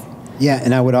basis. Yeah,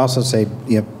 and I would also say,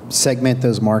 you know, segment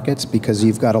those markets, because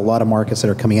you've got a lot of markets that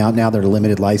are coming out now that are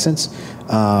limited license.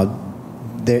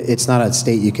 It's not a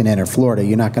state you can enter. Florida,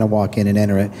 you're not going to walk in and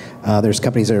enter it. There's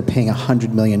companies that are paying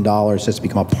 $100 million just to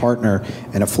become a partner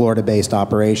in a Florida-based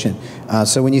operation.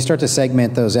 So when you start to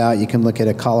segment those out, you can look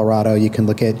at Colorado, you can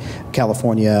look at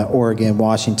California, Oregon,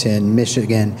 Washington,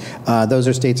 Michigan. Those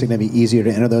are states that are going to be easier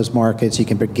to enter those markets. You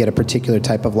can get a particular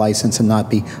type of license and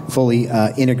not be fully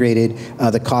integrated.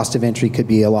 The cost of entry could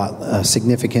be a lot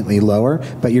significantly lower,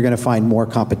 but you're going to find more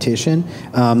competition.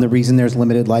 The reason there's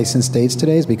limited license states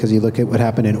today is because you look at what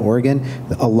happened in Oregon.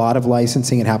 A lot of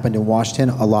licensing, it happened in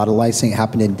Washington. A lot of licensing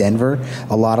happened in Denver.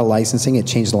 A lot of licensing, it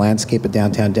changed the landscape of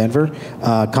downtown Denver.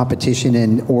 Competition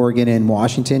in Oregon and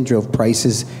Washington drove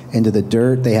prices into the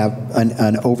dirt. They have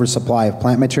an oversupply of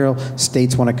plant material.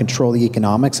 States want to control the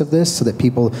economics of this so that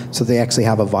they actually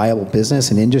have a viable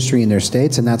business and industry in their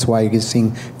states, and that's why you're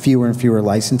seeing fewer and fewer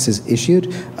licenses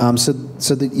issued.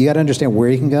 So that you got to understand where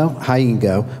you can go, how you can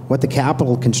go, what the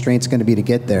capital constraint's going to be to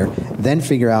get there, then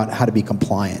figure out how to be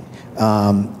compliant.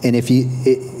 And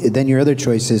then your other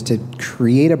choice is to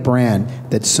create a brand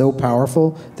that's so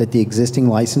powerful that the existing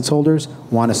license holders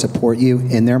want to support you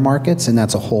in their markets, and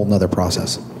that's a whole nother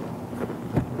process.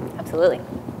 Absolutely.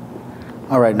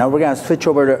 All right, now we're going to switch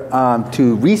over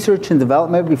to research and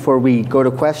development before we go to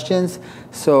questions.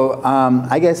 So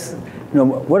I guess, you know,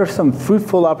 what are some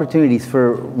fruitful opportunities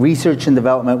for research and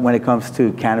development when it comes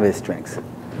to cannabis drinks?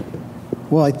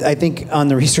 Well, I think on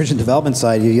the research and development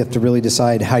side, you have to really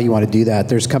decide how you want to do that.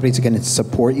 There's companies that can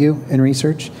support you in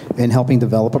research and helping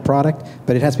develop a product,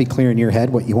 but it has to be clear in your head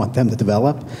what you want them to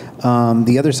develop.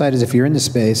 The other side is if you're in the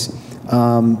space,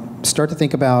 start to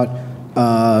think about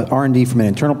R&D from an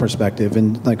internal perspective.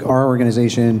 And like our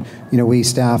organization, you know, we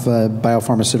staff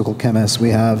biopharmaceutical chemists,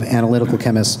 we have analytical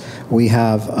chemists, we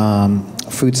have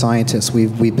food scientists.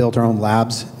 We built our own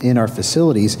labs in our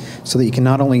facilities so that you can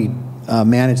not only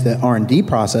manage the R&D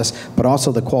process, but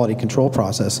also the quality control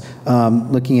process.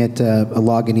 Looking at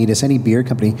Lagunitas, any beer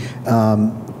company,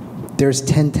 there's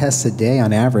 10 tests a day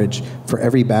on average for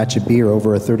every batch of beer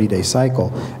over a 30-day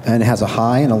cycle. And it has a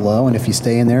high and a low, and if you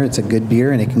stay in there, it's a good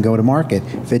beer and it can go to market.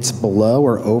 If it's below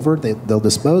or over, they'll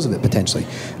dispose of it potentially.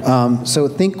 So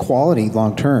think quality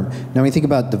long term. Now when you think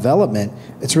about development,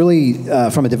 it's really,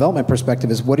 from a development perspective,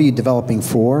 is what are you developing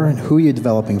for and who are you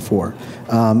developing for?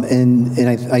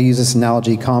 And I use this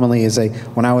analogy commonly as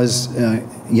when I was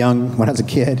young, when I was a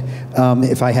kid,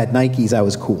 if I had Nikes, I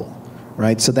was cool.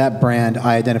 Right? So that brand,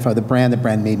 I identify the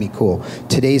brand made me cool.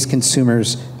 Today's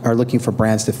consumers are looking for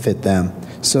brands to fit them.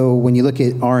 So when you look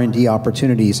at R&D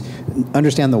opportunities,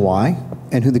 understand the why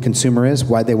and who the consumer is,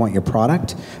 why they want your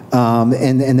product,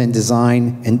 and then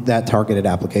design that targeted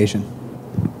application.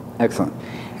 Excellent.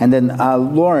 And then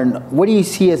Lauren, what do you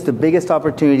see as the biggest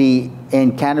opportunity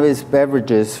in cannabis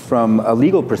beverages from a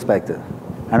legal perspective?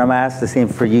 And I'm going to ask the same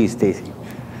for you, Stacy.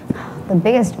 The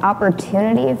biggest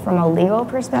opportunity from a legal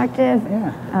perspective?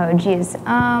 Yeah. Oh, geez.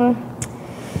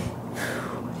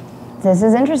 This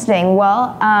is interesting.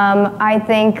 Well, I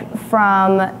think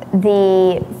from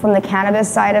the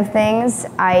cannabis side of things,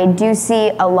 I do see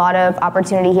a lot of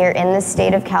opportunity here in the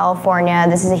state of California.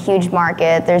 This is a huge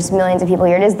market. There's millions of people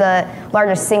here. It is the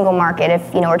largest single market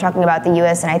if we're talking about the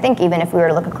U.S. and I think even if we were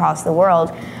to look across the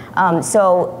world.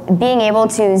 So being able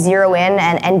to zero in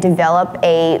and develop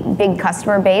a big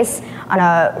customer base on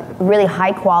a really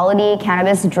high quality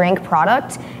cannabis drink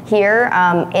product here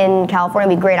in California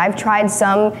would be great. I've tried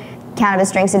some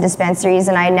cannabis drinks in dispensaries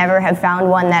and I never have found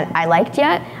one that I liked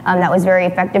yet that was very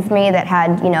effective for me, that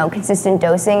had consistent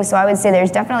dosing. So I would say there's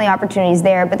definitely opportunities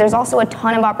there, but there's also a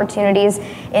ton of opportunities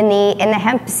in the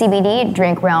hemp CBD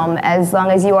drink realm, as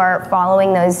long as you are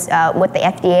following those what the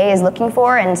FDA is looking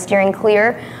for and steering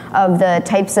clear of the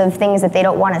types of things that they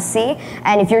don't want to see.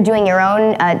 And if you're doing your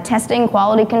own testing,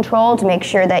 quality control to make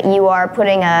sure that you are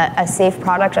putting a safe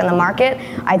product on the market,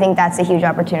 I think that's a huge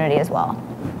opportunity as well.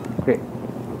 Great.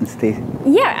 Stacy?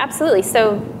 Yeah, absolutely.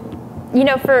 So,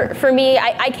 for me,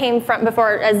 I came from,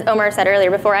 before, as Omar said earlier,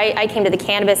 before I came to the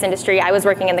cannabis industry, I was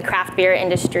working in the craft beer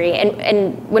industry.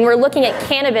 And when we're looking at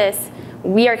cannabis,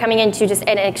 we are coming into just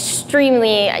an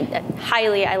extremely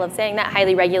I love saying that,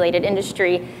 highly regulated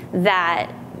industry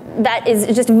that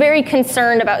is just very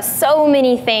concerned about so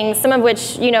many things, some of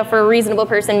which, for a reasonable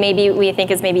person, maybe we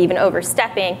think is maybe even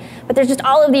overstepping. But there's just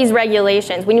all of these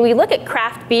regulations. When we look at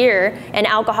craft beer and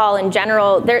alcohol in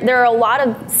general, there are a lot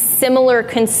of similar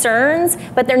concerns,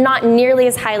 but they're not nearly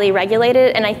as highly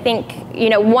regulated. And I think,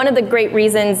 one of the great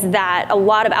reasons that a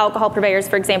lot of alcohol purveyors,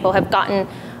 for example, have gotten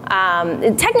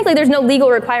technically, there's no legal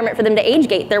requirement for them to age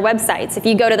gate their websites. If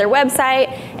you go to their website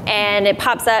and it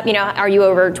pops up, are you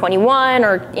over 21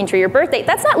 or enter your birth date?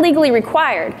 That's not legally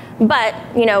required. But,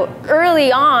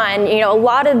 early on, a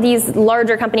lot of these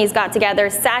larger companies got together,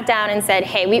 sat down and said,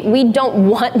 hey, we don't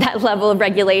want that level of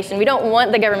regulation. We don't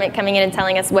want the government coming in and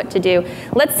telling us what to do.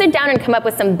 Let's sit down and come up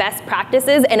with some best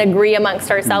practices and agree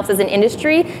amongst ourselves as an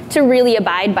industry to really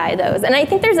abide by those. And I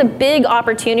think there's a big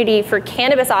opportunity for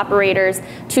cannabis operators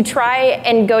to try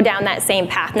and go down that same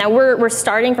path. Now, we're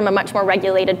starting from a much more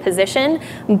regulated position,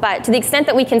 but to the extent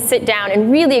that we can sit down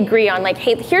and really agree on, like,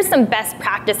 hey, here's some best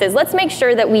practices. Let's make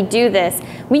sure that we do this.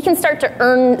 We can start to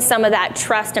earn some of that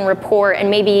trust and rapport, and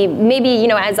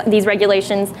maybe as these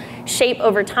regulations shape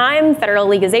over time, federal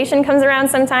legalization comes around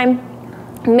sometime,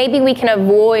 maybe we can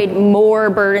avoid more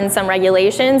burdensome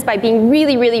regulations by being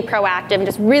really, really proactive and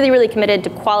just really, really committed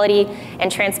to quality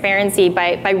and transparency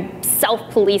by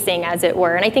self-policing, as it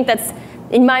were. And I think that's,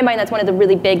 in my mind, that's one of the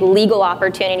really big legal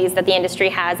opportunities that the industry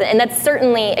has. And that's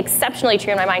certainly exceptionally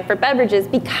true in my mind for beverages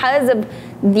because of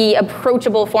the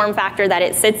approachable form factor that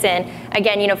it sits in.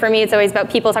 Again, for me, it's always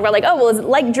about people talk about like, oh, well, it's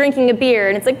like drinking a beer.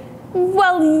 And it's like,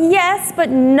 well, yes, but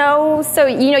no. So,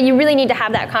 you really need to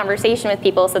have that conversation with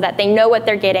people so that they know what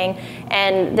they're getting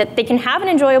and that they can have an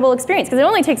enjoyable experience. Because it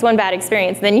only takes one bad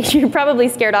experience. Then you're probably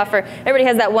scared off for, everybody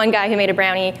has that one guy who made a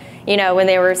brownie, when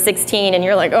they were 16 and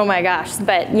you're like, oh my gosh.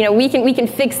 But, we can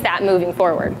fix that moving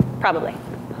forward, probably.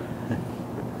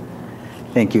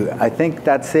 Thank you. I think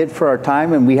that's it for our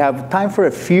time, and we have time for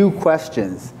a few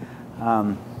questions.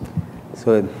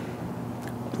 So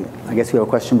I guess we have a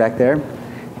question back there.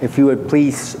 If you would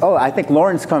please, I think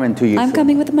Lauren's coming to you. I'm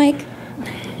coming with the mic.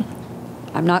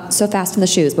 I'm not so fast in the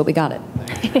shoes, but we got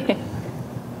it.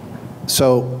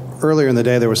 So earlier in the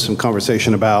day, there was some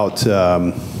conversation about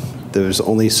there's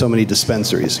only so many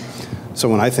dispensaries. So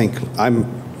when I think,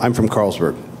 I'm from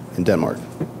Carlsberg in Denmark.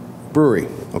 Brewery,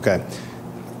 okay.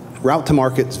 Route to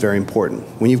market is very important.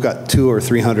 When you've got 200 or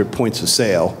 300 points of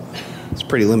sale, it's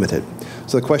pretty limited.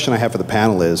 So the question I have for the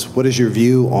panel is, what is your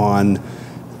view on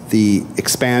the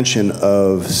expansion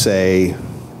of, say,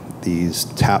 these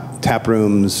tap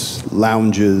rooms,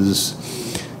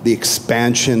 lounges, the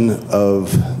expansion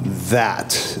of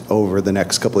that over the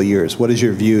next couple of years? What is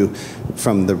your view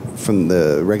from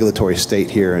the regulatory state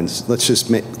here? And let's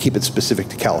just keep it specific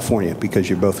to California because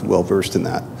you're both well versed in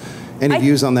that. Any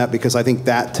views on that? Because I think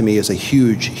that, to me, is a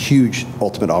huge, huge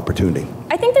ultimate opportunity.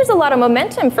 I think there's a lot of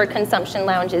momentum for consumption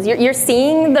lounges. You're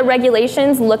seeing the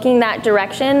regulations looking that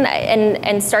direction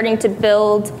and starting to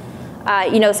build,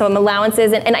 some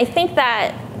allowances. And I think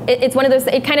that it's one of those,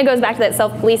 it kind of goes back to that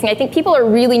self-policing. I think people are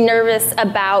really nervous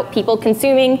about people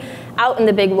consuming out in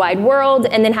the big wide world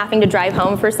and then having to drive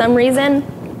home for some reason.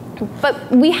 But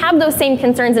we have those same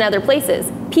concerns in other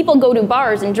places. People go to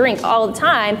bars and drink all the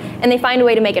time, and they find a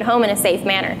way to make it home in a safe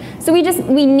manner. So we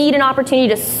need an opportunity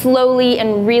to slowly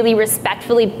and really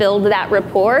respectfully build that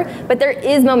rapport. But there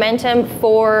is momentum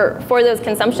for those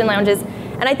consumption lounges.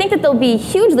 And I think that they'll be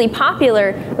hugely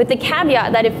popular with the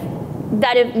caveat that if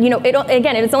that if,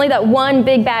 again, if it's only that one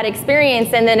big bad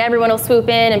experience, and then everyone will swoop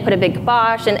in and put a big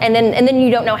kibosh, and then you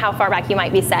don't know how far back you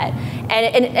might be set.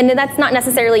 And that's not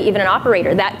necessarily even an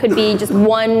operator. That could be just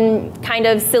one kind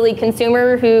of silly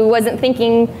consumer who wasn't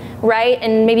thinking right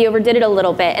and maybe overdid it a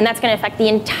little bit, and that's going to affect the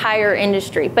entire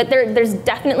industry. But there's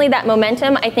definitely that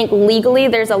momentum. I think legally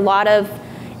there's a lot of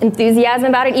enthusiasm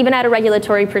about it, even at a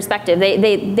regulatory perspective.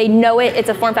 They know it, it's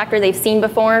a form factor they've seen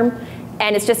before,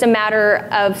 and it's just a matter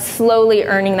of slowly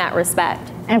earning that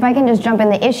respect. And if I can just jump in,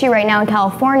 the issue right now in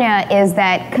California is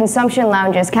that consumption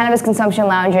lounges, cannabis consumption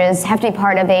lounges, have to be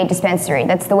part of a dispensary.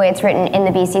 That's the way it's written in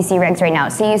the BCC regs right now.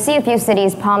 So you see a few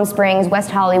cities, Palm Springs,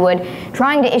 West Hollywood,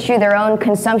 trying to issue their own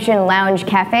consumption lounge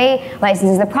cafe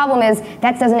licenses. The problem is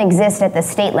that doesn't exist at the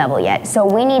state level yet. So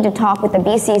we need to talk with the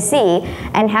BCC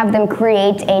and have them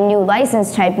create a new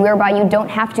license type whereby you don't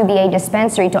have to be a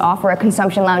dispensary to offer a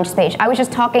consumption lounge space. I was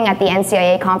just talking at the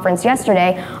NCIA conference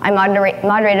yesterday. I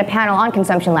moderated a panel on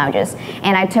consumption lounges,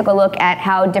 and I took a look at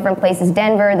how different places,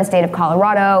 Denver, the state of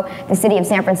Colorado, the city of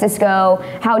San Francisco,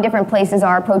 how different places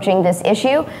are approaching this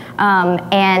issue.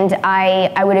 And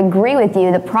I would agree with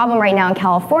you. The problem right now in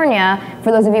California,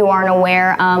 for those of you who aren't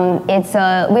aware,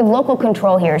 we have local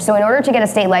control here. So in order to get a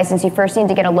state license, you first need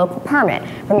to get a local permit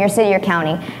from your city or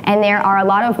county. And there are a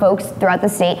lot of folks throughout the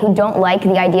state who don't like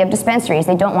the idea of dispensaries.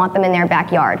 They don't want them in their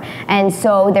backyard. And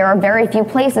so there are very few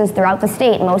places throughout the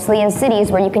state, mostly in cities,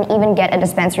 where you can even get a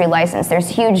dispensary license. There's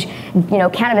huge,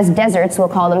 cannabis deserts, we'll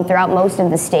call them, throughout most of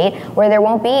the state, where there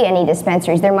won't be any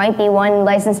dispensaries. There might be one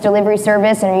licensed delivery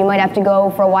service, and you might have to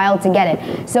go for a while to get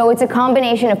it. So it's a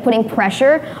combination of putting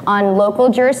pressure on local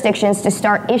jurisdictions to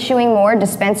start issuing more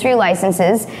dispensary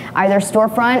licenses, either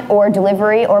storefront or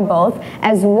delivery or both,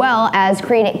 as well as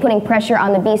putting pressure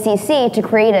on the BCC to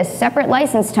create a separate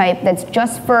license type that's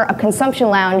just for a consumption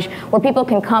lounge where people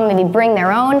can come, maybe bring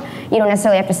their own. You don't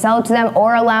necessarily have to sell it to them,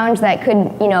 or a lounge that could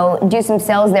do some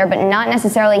sales there, but not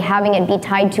necessarily having it be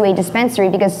tied to a dispensary,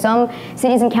 because some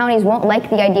cities and counties won't like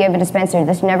the idea of a dispensary.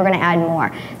 They're never going to add more.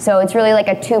 So it's really like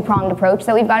a two-pronged approach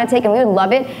that we've got to take, and we would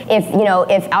love it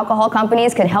if alcohol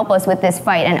companies could help us with this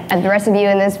fight, and the rest of you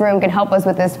in this room could help us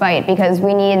with this fight, because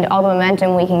we need all the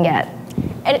momentum we can get.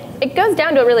 And it goes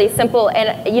down to a really simple,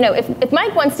 and if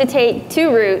Mike wants to take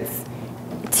two routes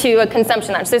to a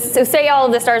consumption lounge. So say all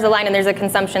of the stars align and there's a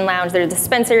consumption lounge, there's a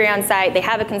dispensary on site, they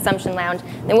have a consumption lounge,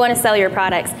 they want to sell your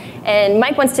products, and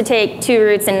Mike wants to take two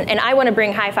routes, and I want to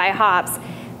bring hi-fi hops.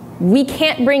 We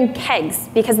can't bring kegs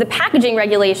because the packaging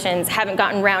regulations haven't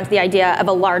gotten around to the idea of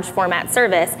a large format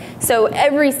service. So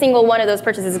every single one of those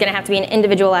purchases is going to have to be an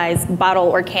individualized bottle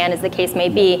or can, as the case may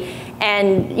be.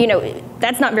 And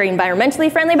that's not very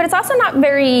environmentally friendly, but it's also not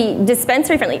very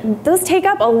dispensary friendly. Those take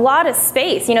up a lot of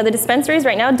space. The dispensaries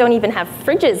right now don't even have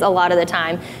fridges a lot of the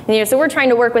time. So we're trying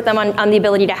to work with them on the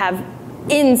ability to have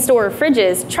in-store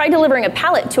fridges. Try delivering a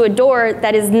pallet to a door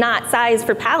that is not sized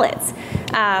for pallets.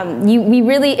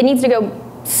 It needs to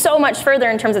go so much further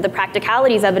in terms of the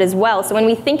practicalities of it as well. So when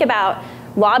we think about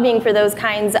lobbying for those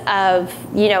kinds of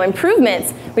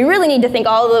improvements, we really need to think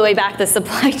all the way back the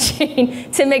supply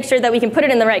chain to make sure that we can put it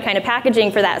in the right kind of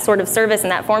packaging for that sort of service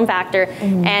and that form factor,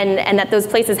 and that those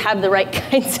places have the right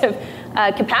kinds of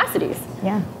capacities.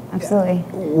 Yeah. Absolutely.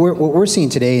 What we're seeing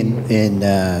today in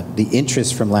the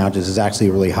interest from lounges is actually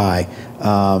really high.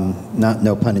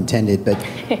 No pun intended, but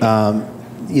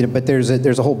but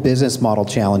there's a whole business model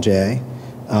challenge.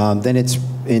 Then it's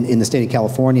in the state of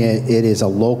California, it is a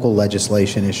local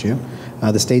legislation issue.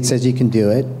 The state says you can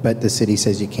do it, but the city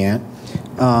says you can't.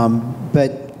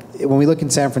 But when we look in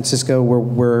San Francisco,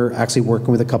 we're actually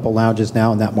working with a couple lounges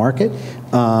now in that market,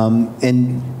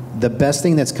 and the best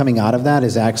thing that's coming out of that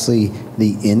is actually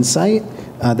the insight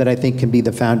that I think can be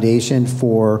the foundation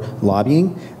for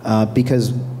lobbying.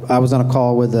 Because I was on a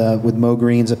call with Mo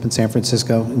Greens up in San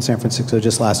Francisco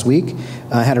just last week.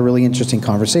 I had a really interesting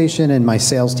conversation, and my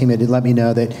sales team had let me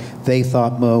know that they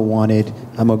thought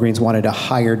Mo Greens wanted a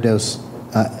higher dose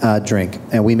drink,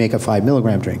 and we make a 5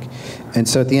 milligram drink. And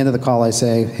so at the end of the call, I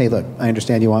say, hey, look, I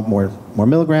understand you want more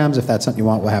milligrams. If that's something you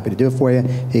want, we're happy to do it for you.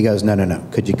 He goes, no.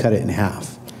 Could you cut it in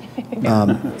half?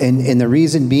 And the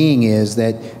reason being is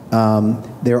that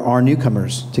there are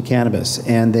newcomers to cannabis,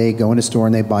 and they go in a store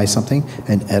and they buy something,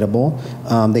 an edible.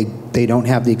 They don't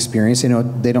have the experience.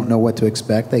 They don't know what to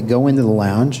expect. They go into the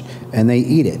lounge and they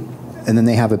eat it, and then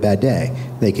they have a bad day.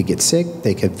 They could get sick.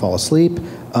 They could fall asleep.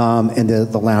 And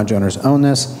the lounge owners own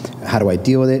this. How do I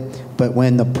deal with it? But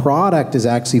when the product is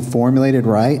actually formulated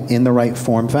right, in the right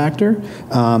form factor,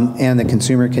 and the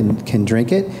consumer can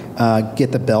drink it,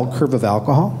 get the bell curve of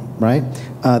alcohol, right?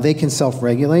 They can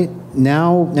self-regulate.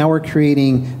 Now we're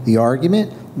creating the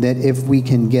argument that if we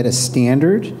can get a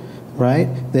standard right?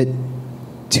 That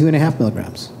 2.5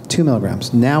 milligrams, 2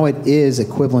 milligrams. Now it is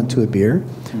equivalent to a beer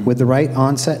with the right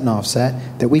onset and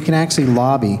offset that we can actually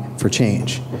lobby for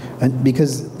change. And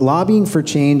because lobbying for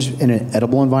change in an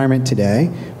edible environment today,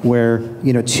 where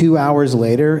 2 hours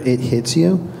later it hits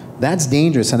you, that's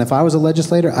dangerous. And if I was a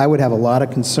legislator, I would have a lot of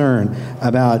concern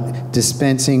about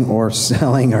dispensing or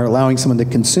selling or allowing someone to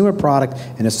consume a product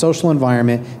in a social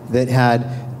environment that had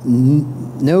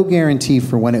no guarantee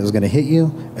for when it was going to hit you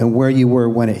and where you were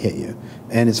when it hit you.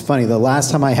 And it's funny, the last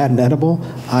time I had an edible,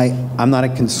 I'm not a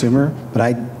consumer, but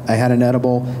I had an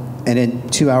edible, and in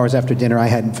 2 hours after dinner, I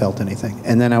hadn't felt anything.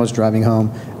 And then I was driving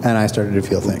home, and I started to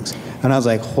feel things. And I was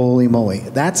like, holy moly,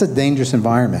 that's a dangerous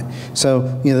environment. So,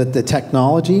 the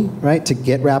technology, right, to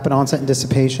get rapid onset and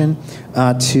dissipation,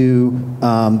 to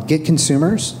get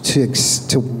consumers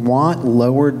to want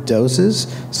lower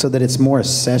doses so that it's more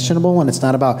sessionable and it's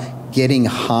not about getting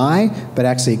high, but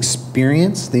actually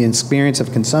the experience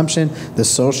of consumption, the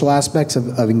social aspects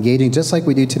of engaging, just like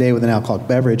we do today with an alcoholic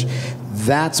beverage.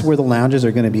 That's where the lounges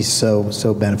are going to be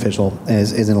so beneficial,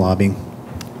 is in lobbying.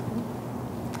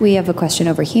 We have a question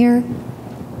over here.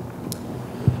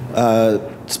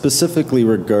 Specifically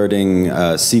regarding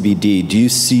CBD, do you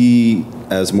see,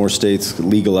 as more states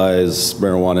legalize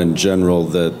marijuana in general,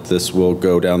 that this will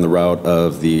go down the route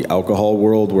of the alcohol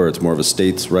world, where it's more of a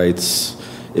states' rights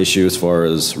issue as far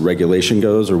as regulation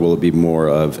goes, or will it be more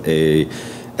of a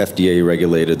FDA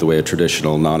regulated the way a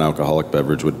traditional non-alcoholic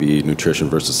beverage would be, nutrition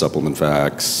versus supplement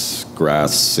facts,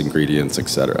 grass ingredients,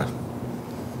 etc.?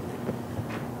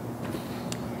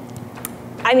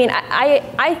 I mean,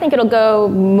 I think it'll go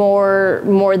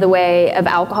more the way of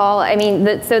alcohol. I mean,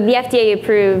 so the FDA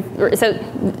approved, so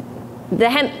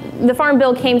the Farm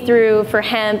Bill came through for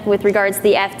hemp with regards to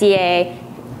the FDA.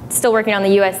 Still working on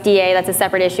the USDA. That's a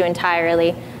separate issue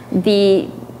entirely.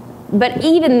 But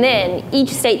even then, each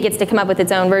state gets to come up with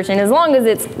its own version. As long as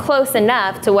it's close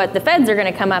enough to what the feds are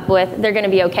going to come up with, they're going to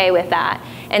be okay with that.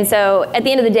 And so at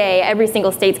the end of the day, every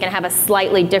single state's going to have a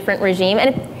slightly different regime.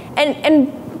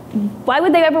 And why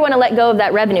would they ever want to let go of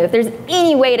that revenue? If there's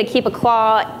any way to keep a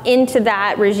claw into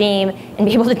that regime and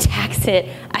be able to tax it,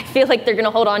 I feel like they're going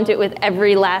to hold on to it with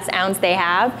every last ounce they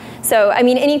have. So, I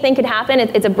mean, anything could happen.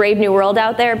 It's a brave new world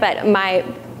out there, but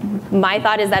my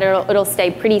thought is that it'll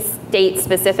stay pretty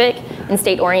state-specific and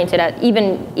state-oriented,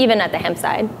 even at the hemp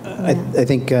side. I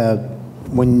think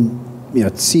when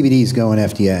CBD's going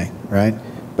FDA, right?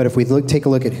 But if we take a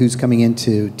look at who's coming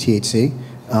into THC,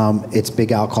 it's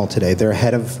big alcohol today. They're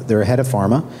ahead of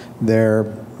pharma.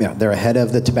 They're ahead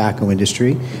of the tobacco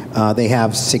industry. They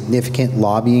have significant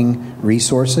lobbying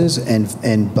resources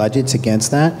and budgets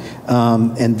against that,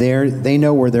 and they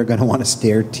know where they're going to want to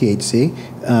steer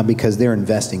THC because they're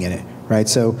investing in it, right?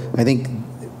 So I think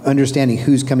understanding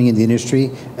who's coming in the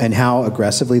industry and how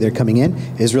aggressively they're coming in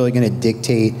is really going to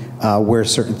dictate where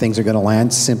certain things are going to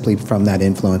land simply from that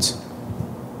influence.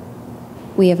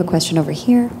 We have a question over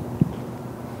here.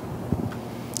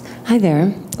 Hi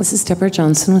there. This is Deborah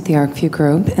Johnson with the ArcView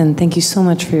Group, and thank you so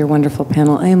much for your wonderful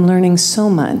panel. I am learning so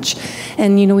much.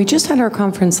 And we just had our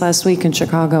conference last week in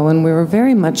Chicago, and we were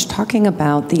very much talking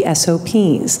about the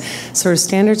SOPs, sort of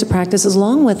standards of practice,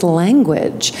 along with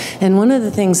language. And one of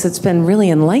the things that's been really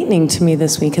enlightening to me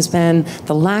this week has been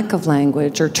the lack of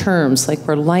language or terms, like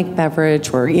we're like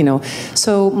beverage, or,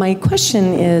 So my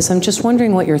question is, I'm just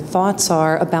wondering what your thoughts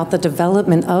are about the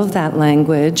development of that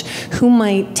language, who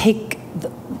might take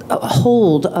a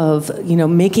hold of,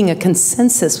 making a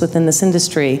consensus within this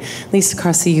industry, at least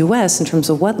across the U.S., in terms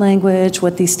of what language,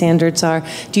 what these standards are.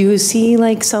 Do you see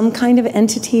some kind of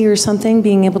entity or something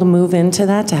being able to move into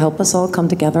that to help us all come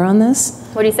together on this?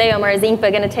 What do you say, Omar? Is INPA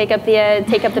going to take up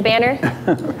the banner?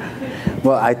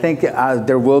 Well, I think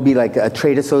there will be a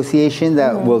trade association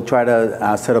that will try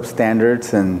to set up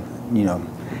standards and,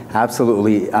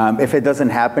 absolutely. If it doesn't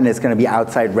happen, it's going to be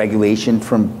outside regulation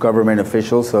from government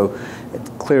officials. So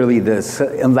clearly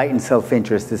the enlightened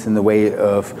self-interest is in the way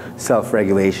of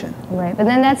self-regulation. Right, but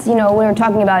then that's, we were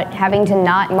talking about having to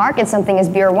not market something as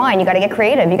beer or wine. You got to get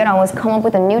creative. You got to almost come up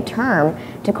with a new term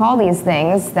to call these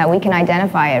things that we can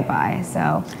identify it by.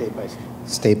 So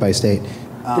State by state.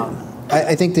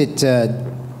 I think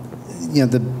that,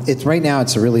 it's right now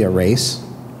it's really a race.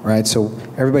 Right, so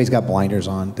everybody's got blinders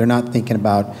on. They're not thinking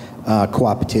about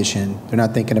co-opetition. They're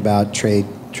not thinking about trade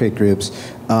groups,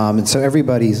 and so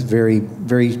everybody's very,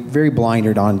 very, very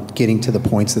blinded on getting to the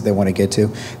points that they want to get to.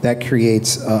 That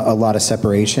creates a lot of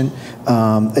separation.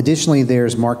 Additionally,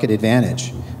 there's market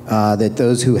advantage. That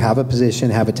those who have a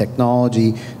position, have a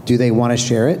technology, do they want to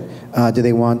share it? Do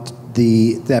they want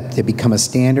that they become a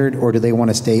standard, or do they want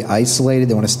to stay isolated?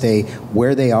 They want to stay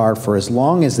where they are for as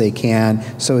long as they can,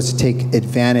 so as to take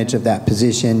advantage of that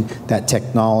position, that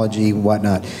technology,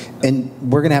 whatnot. And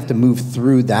we're going to have to move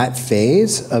through that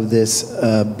phase of this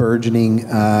burgeoning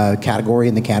category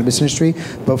in the cannabis industry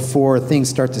before things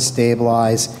start to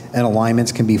stabilize and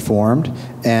alignments can be formed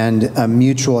and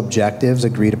mutual objectives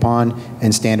agreed upon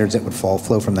and standards that would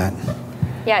flow from that.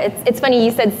 Yeah, it's funny,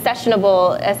 you said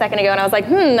sessionable a second ago, and I was like,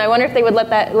 I wonder if they would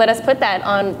let us put that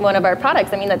on one of our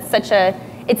products. I mean, that's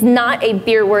it's not a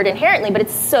beer word inherently, but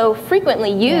it's so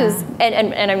frequently used,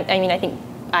 and I mean, I think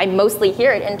I mostly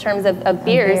hear it in terms of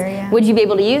beers. Beer, yeah. Would you be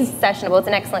able to use sessionable? It's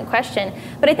an excellent question.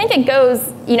 But I think it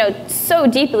goes, so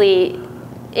deeply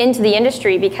into the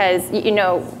industry because,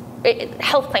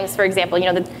 health claims, for example,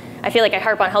 I feel like I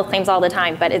harp on health claims all the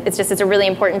time, but it's a really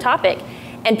important topic.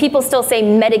 And people still say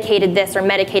medicated this or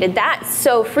medicated that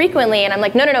so frequently, and I'm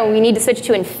like, no, we need to switch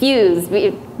to infused.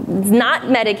 It's not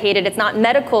medicated, it's not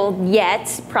medical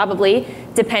yet, probably,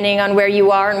 depending on where you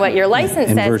are and what your license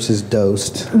says. Versus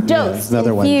dosed. Dosed,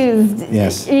 another infused. One.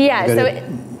 Yes. Yeah,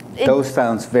 so dose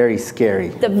sounds very scary.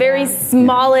 The very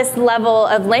smallest level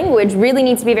of language really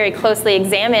needs to be very closely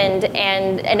examined,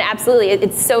 and absolutely,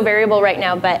 it's so variable right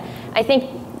now, but I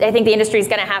think the industry is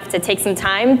going to have to take some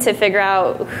time to figure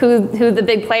out who the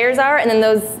big players are, and then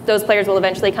those players will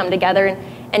eventually come together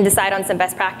and decide on some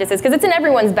best practices, because it's in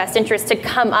everyone's best interest to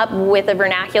come up with a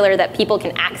vernacular that people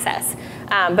can access.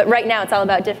 But right now it's all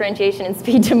about differentiation and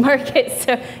speed to market,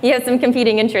 so you have some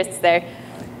competing interests there.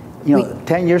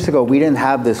 10 years ago, we didn't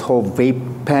have this whole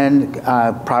vape pen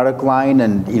product line,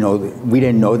 and we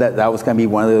didn't know that was going to be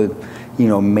one of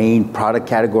the main product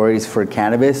categories for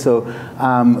cannabis. So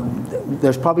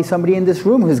there's probably somebody in this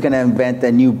room who's going to invent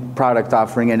a new product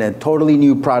offering and a totally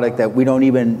new product that we don't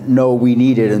even know we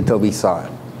needed until we saw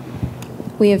it.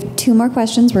 We have 2 more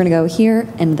questions. We're going to go here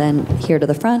and then here to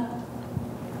the front.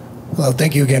 Well,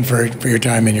 thank you again for your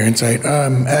time and your insight.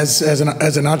 As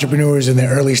an entrepreneur who's in the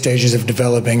early stages of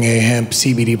developing a hemp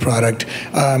CBD product,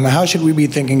 how should we be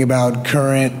thinking about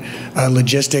current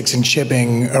logistics and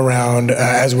shipping around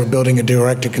as we're building a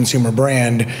direct-to-consumer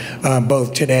brand,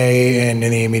 both today and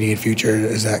in the immediate future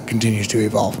as that continues to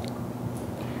evolve?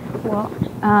 Well,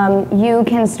 you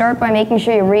can start by making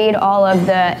sure you read all of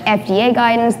the FDA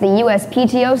guidance, the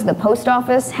USPTO, so the post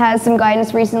office has some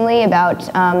guidance recently about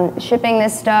shipping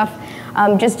this stuff.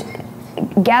 Just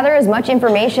gather as much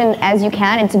information as you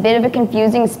can. It's a bit of a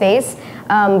confusing space,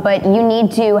 but you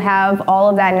need to have all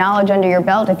of that knowledge under your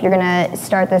belt if you're going to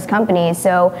start this company.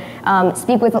 So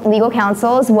speak with legal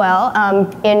counsel as well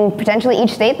in potentially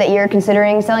each state that you're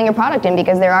considering selling your product in,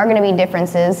 because there are going to be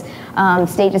differences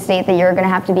state to state that you're going to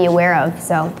have to be aware of.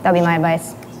 So that'd be my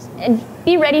advice. And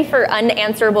be ready for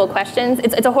unanswerable questions.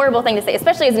 It's a horrible thing to say,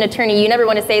 especially as an attorney. You never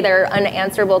want to say there are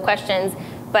unanswerable questions.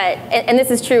 But, and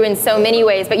this is true in so many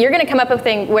ways, but you're going to come up with a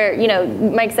thing where,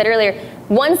 Mike said earlier,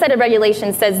 one set of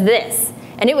regulations says this,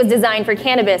 and it was designed for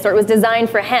cannabis, or it was designed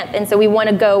for hemp, and so we want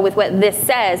to go with what this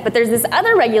says. But there's this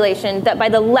other regulation that by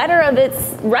the letter of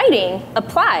its writing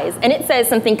applies, and it says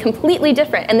something completely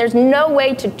different, and there's no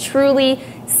way to truly,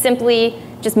 simply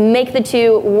just make the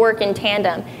two work in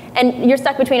tandem. And you're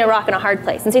stuck between a rock and a hard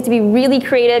place. And so you have to be really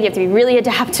creative, you have to be really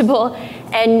adaptable,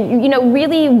 and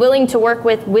really willing to work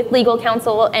with legal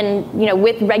counsel and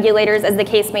with regulators as the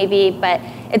case may be. But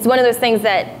it's one of those things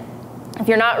that if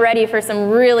you're not ready for some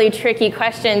really tricky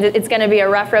questions, it's going to be a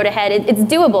rough road ahead. It's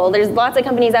doable. There's lots of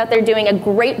companies out there doing a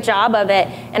great job of it,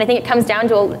 and I think it comes down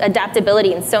to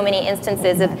adaptability in so many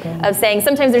instances of saying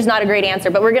sometimes there's not a great answer,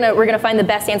 but we're gonna find the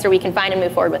best answer we can find and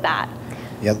move forward with that.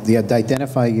 Yeah,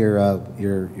 identify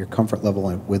your comfort level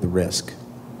with the risk.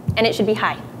 And it should be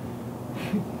high.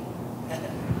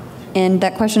 And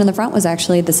that question in the front was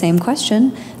actually the same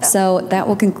question. So that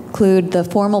will conclude the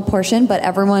formal portion, but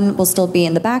everyone will still be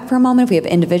in the back for a moment if we have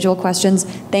individual questions.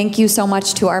 Thank you so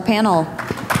much to our panel.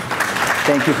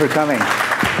 Thank you for coming.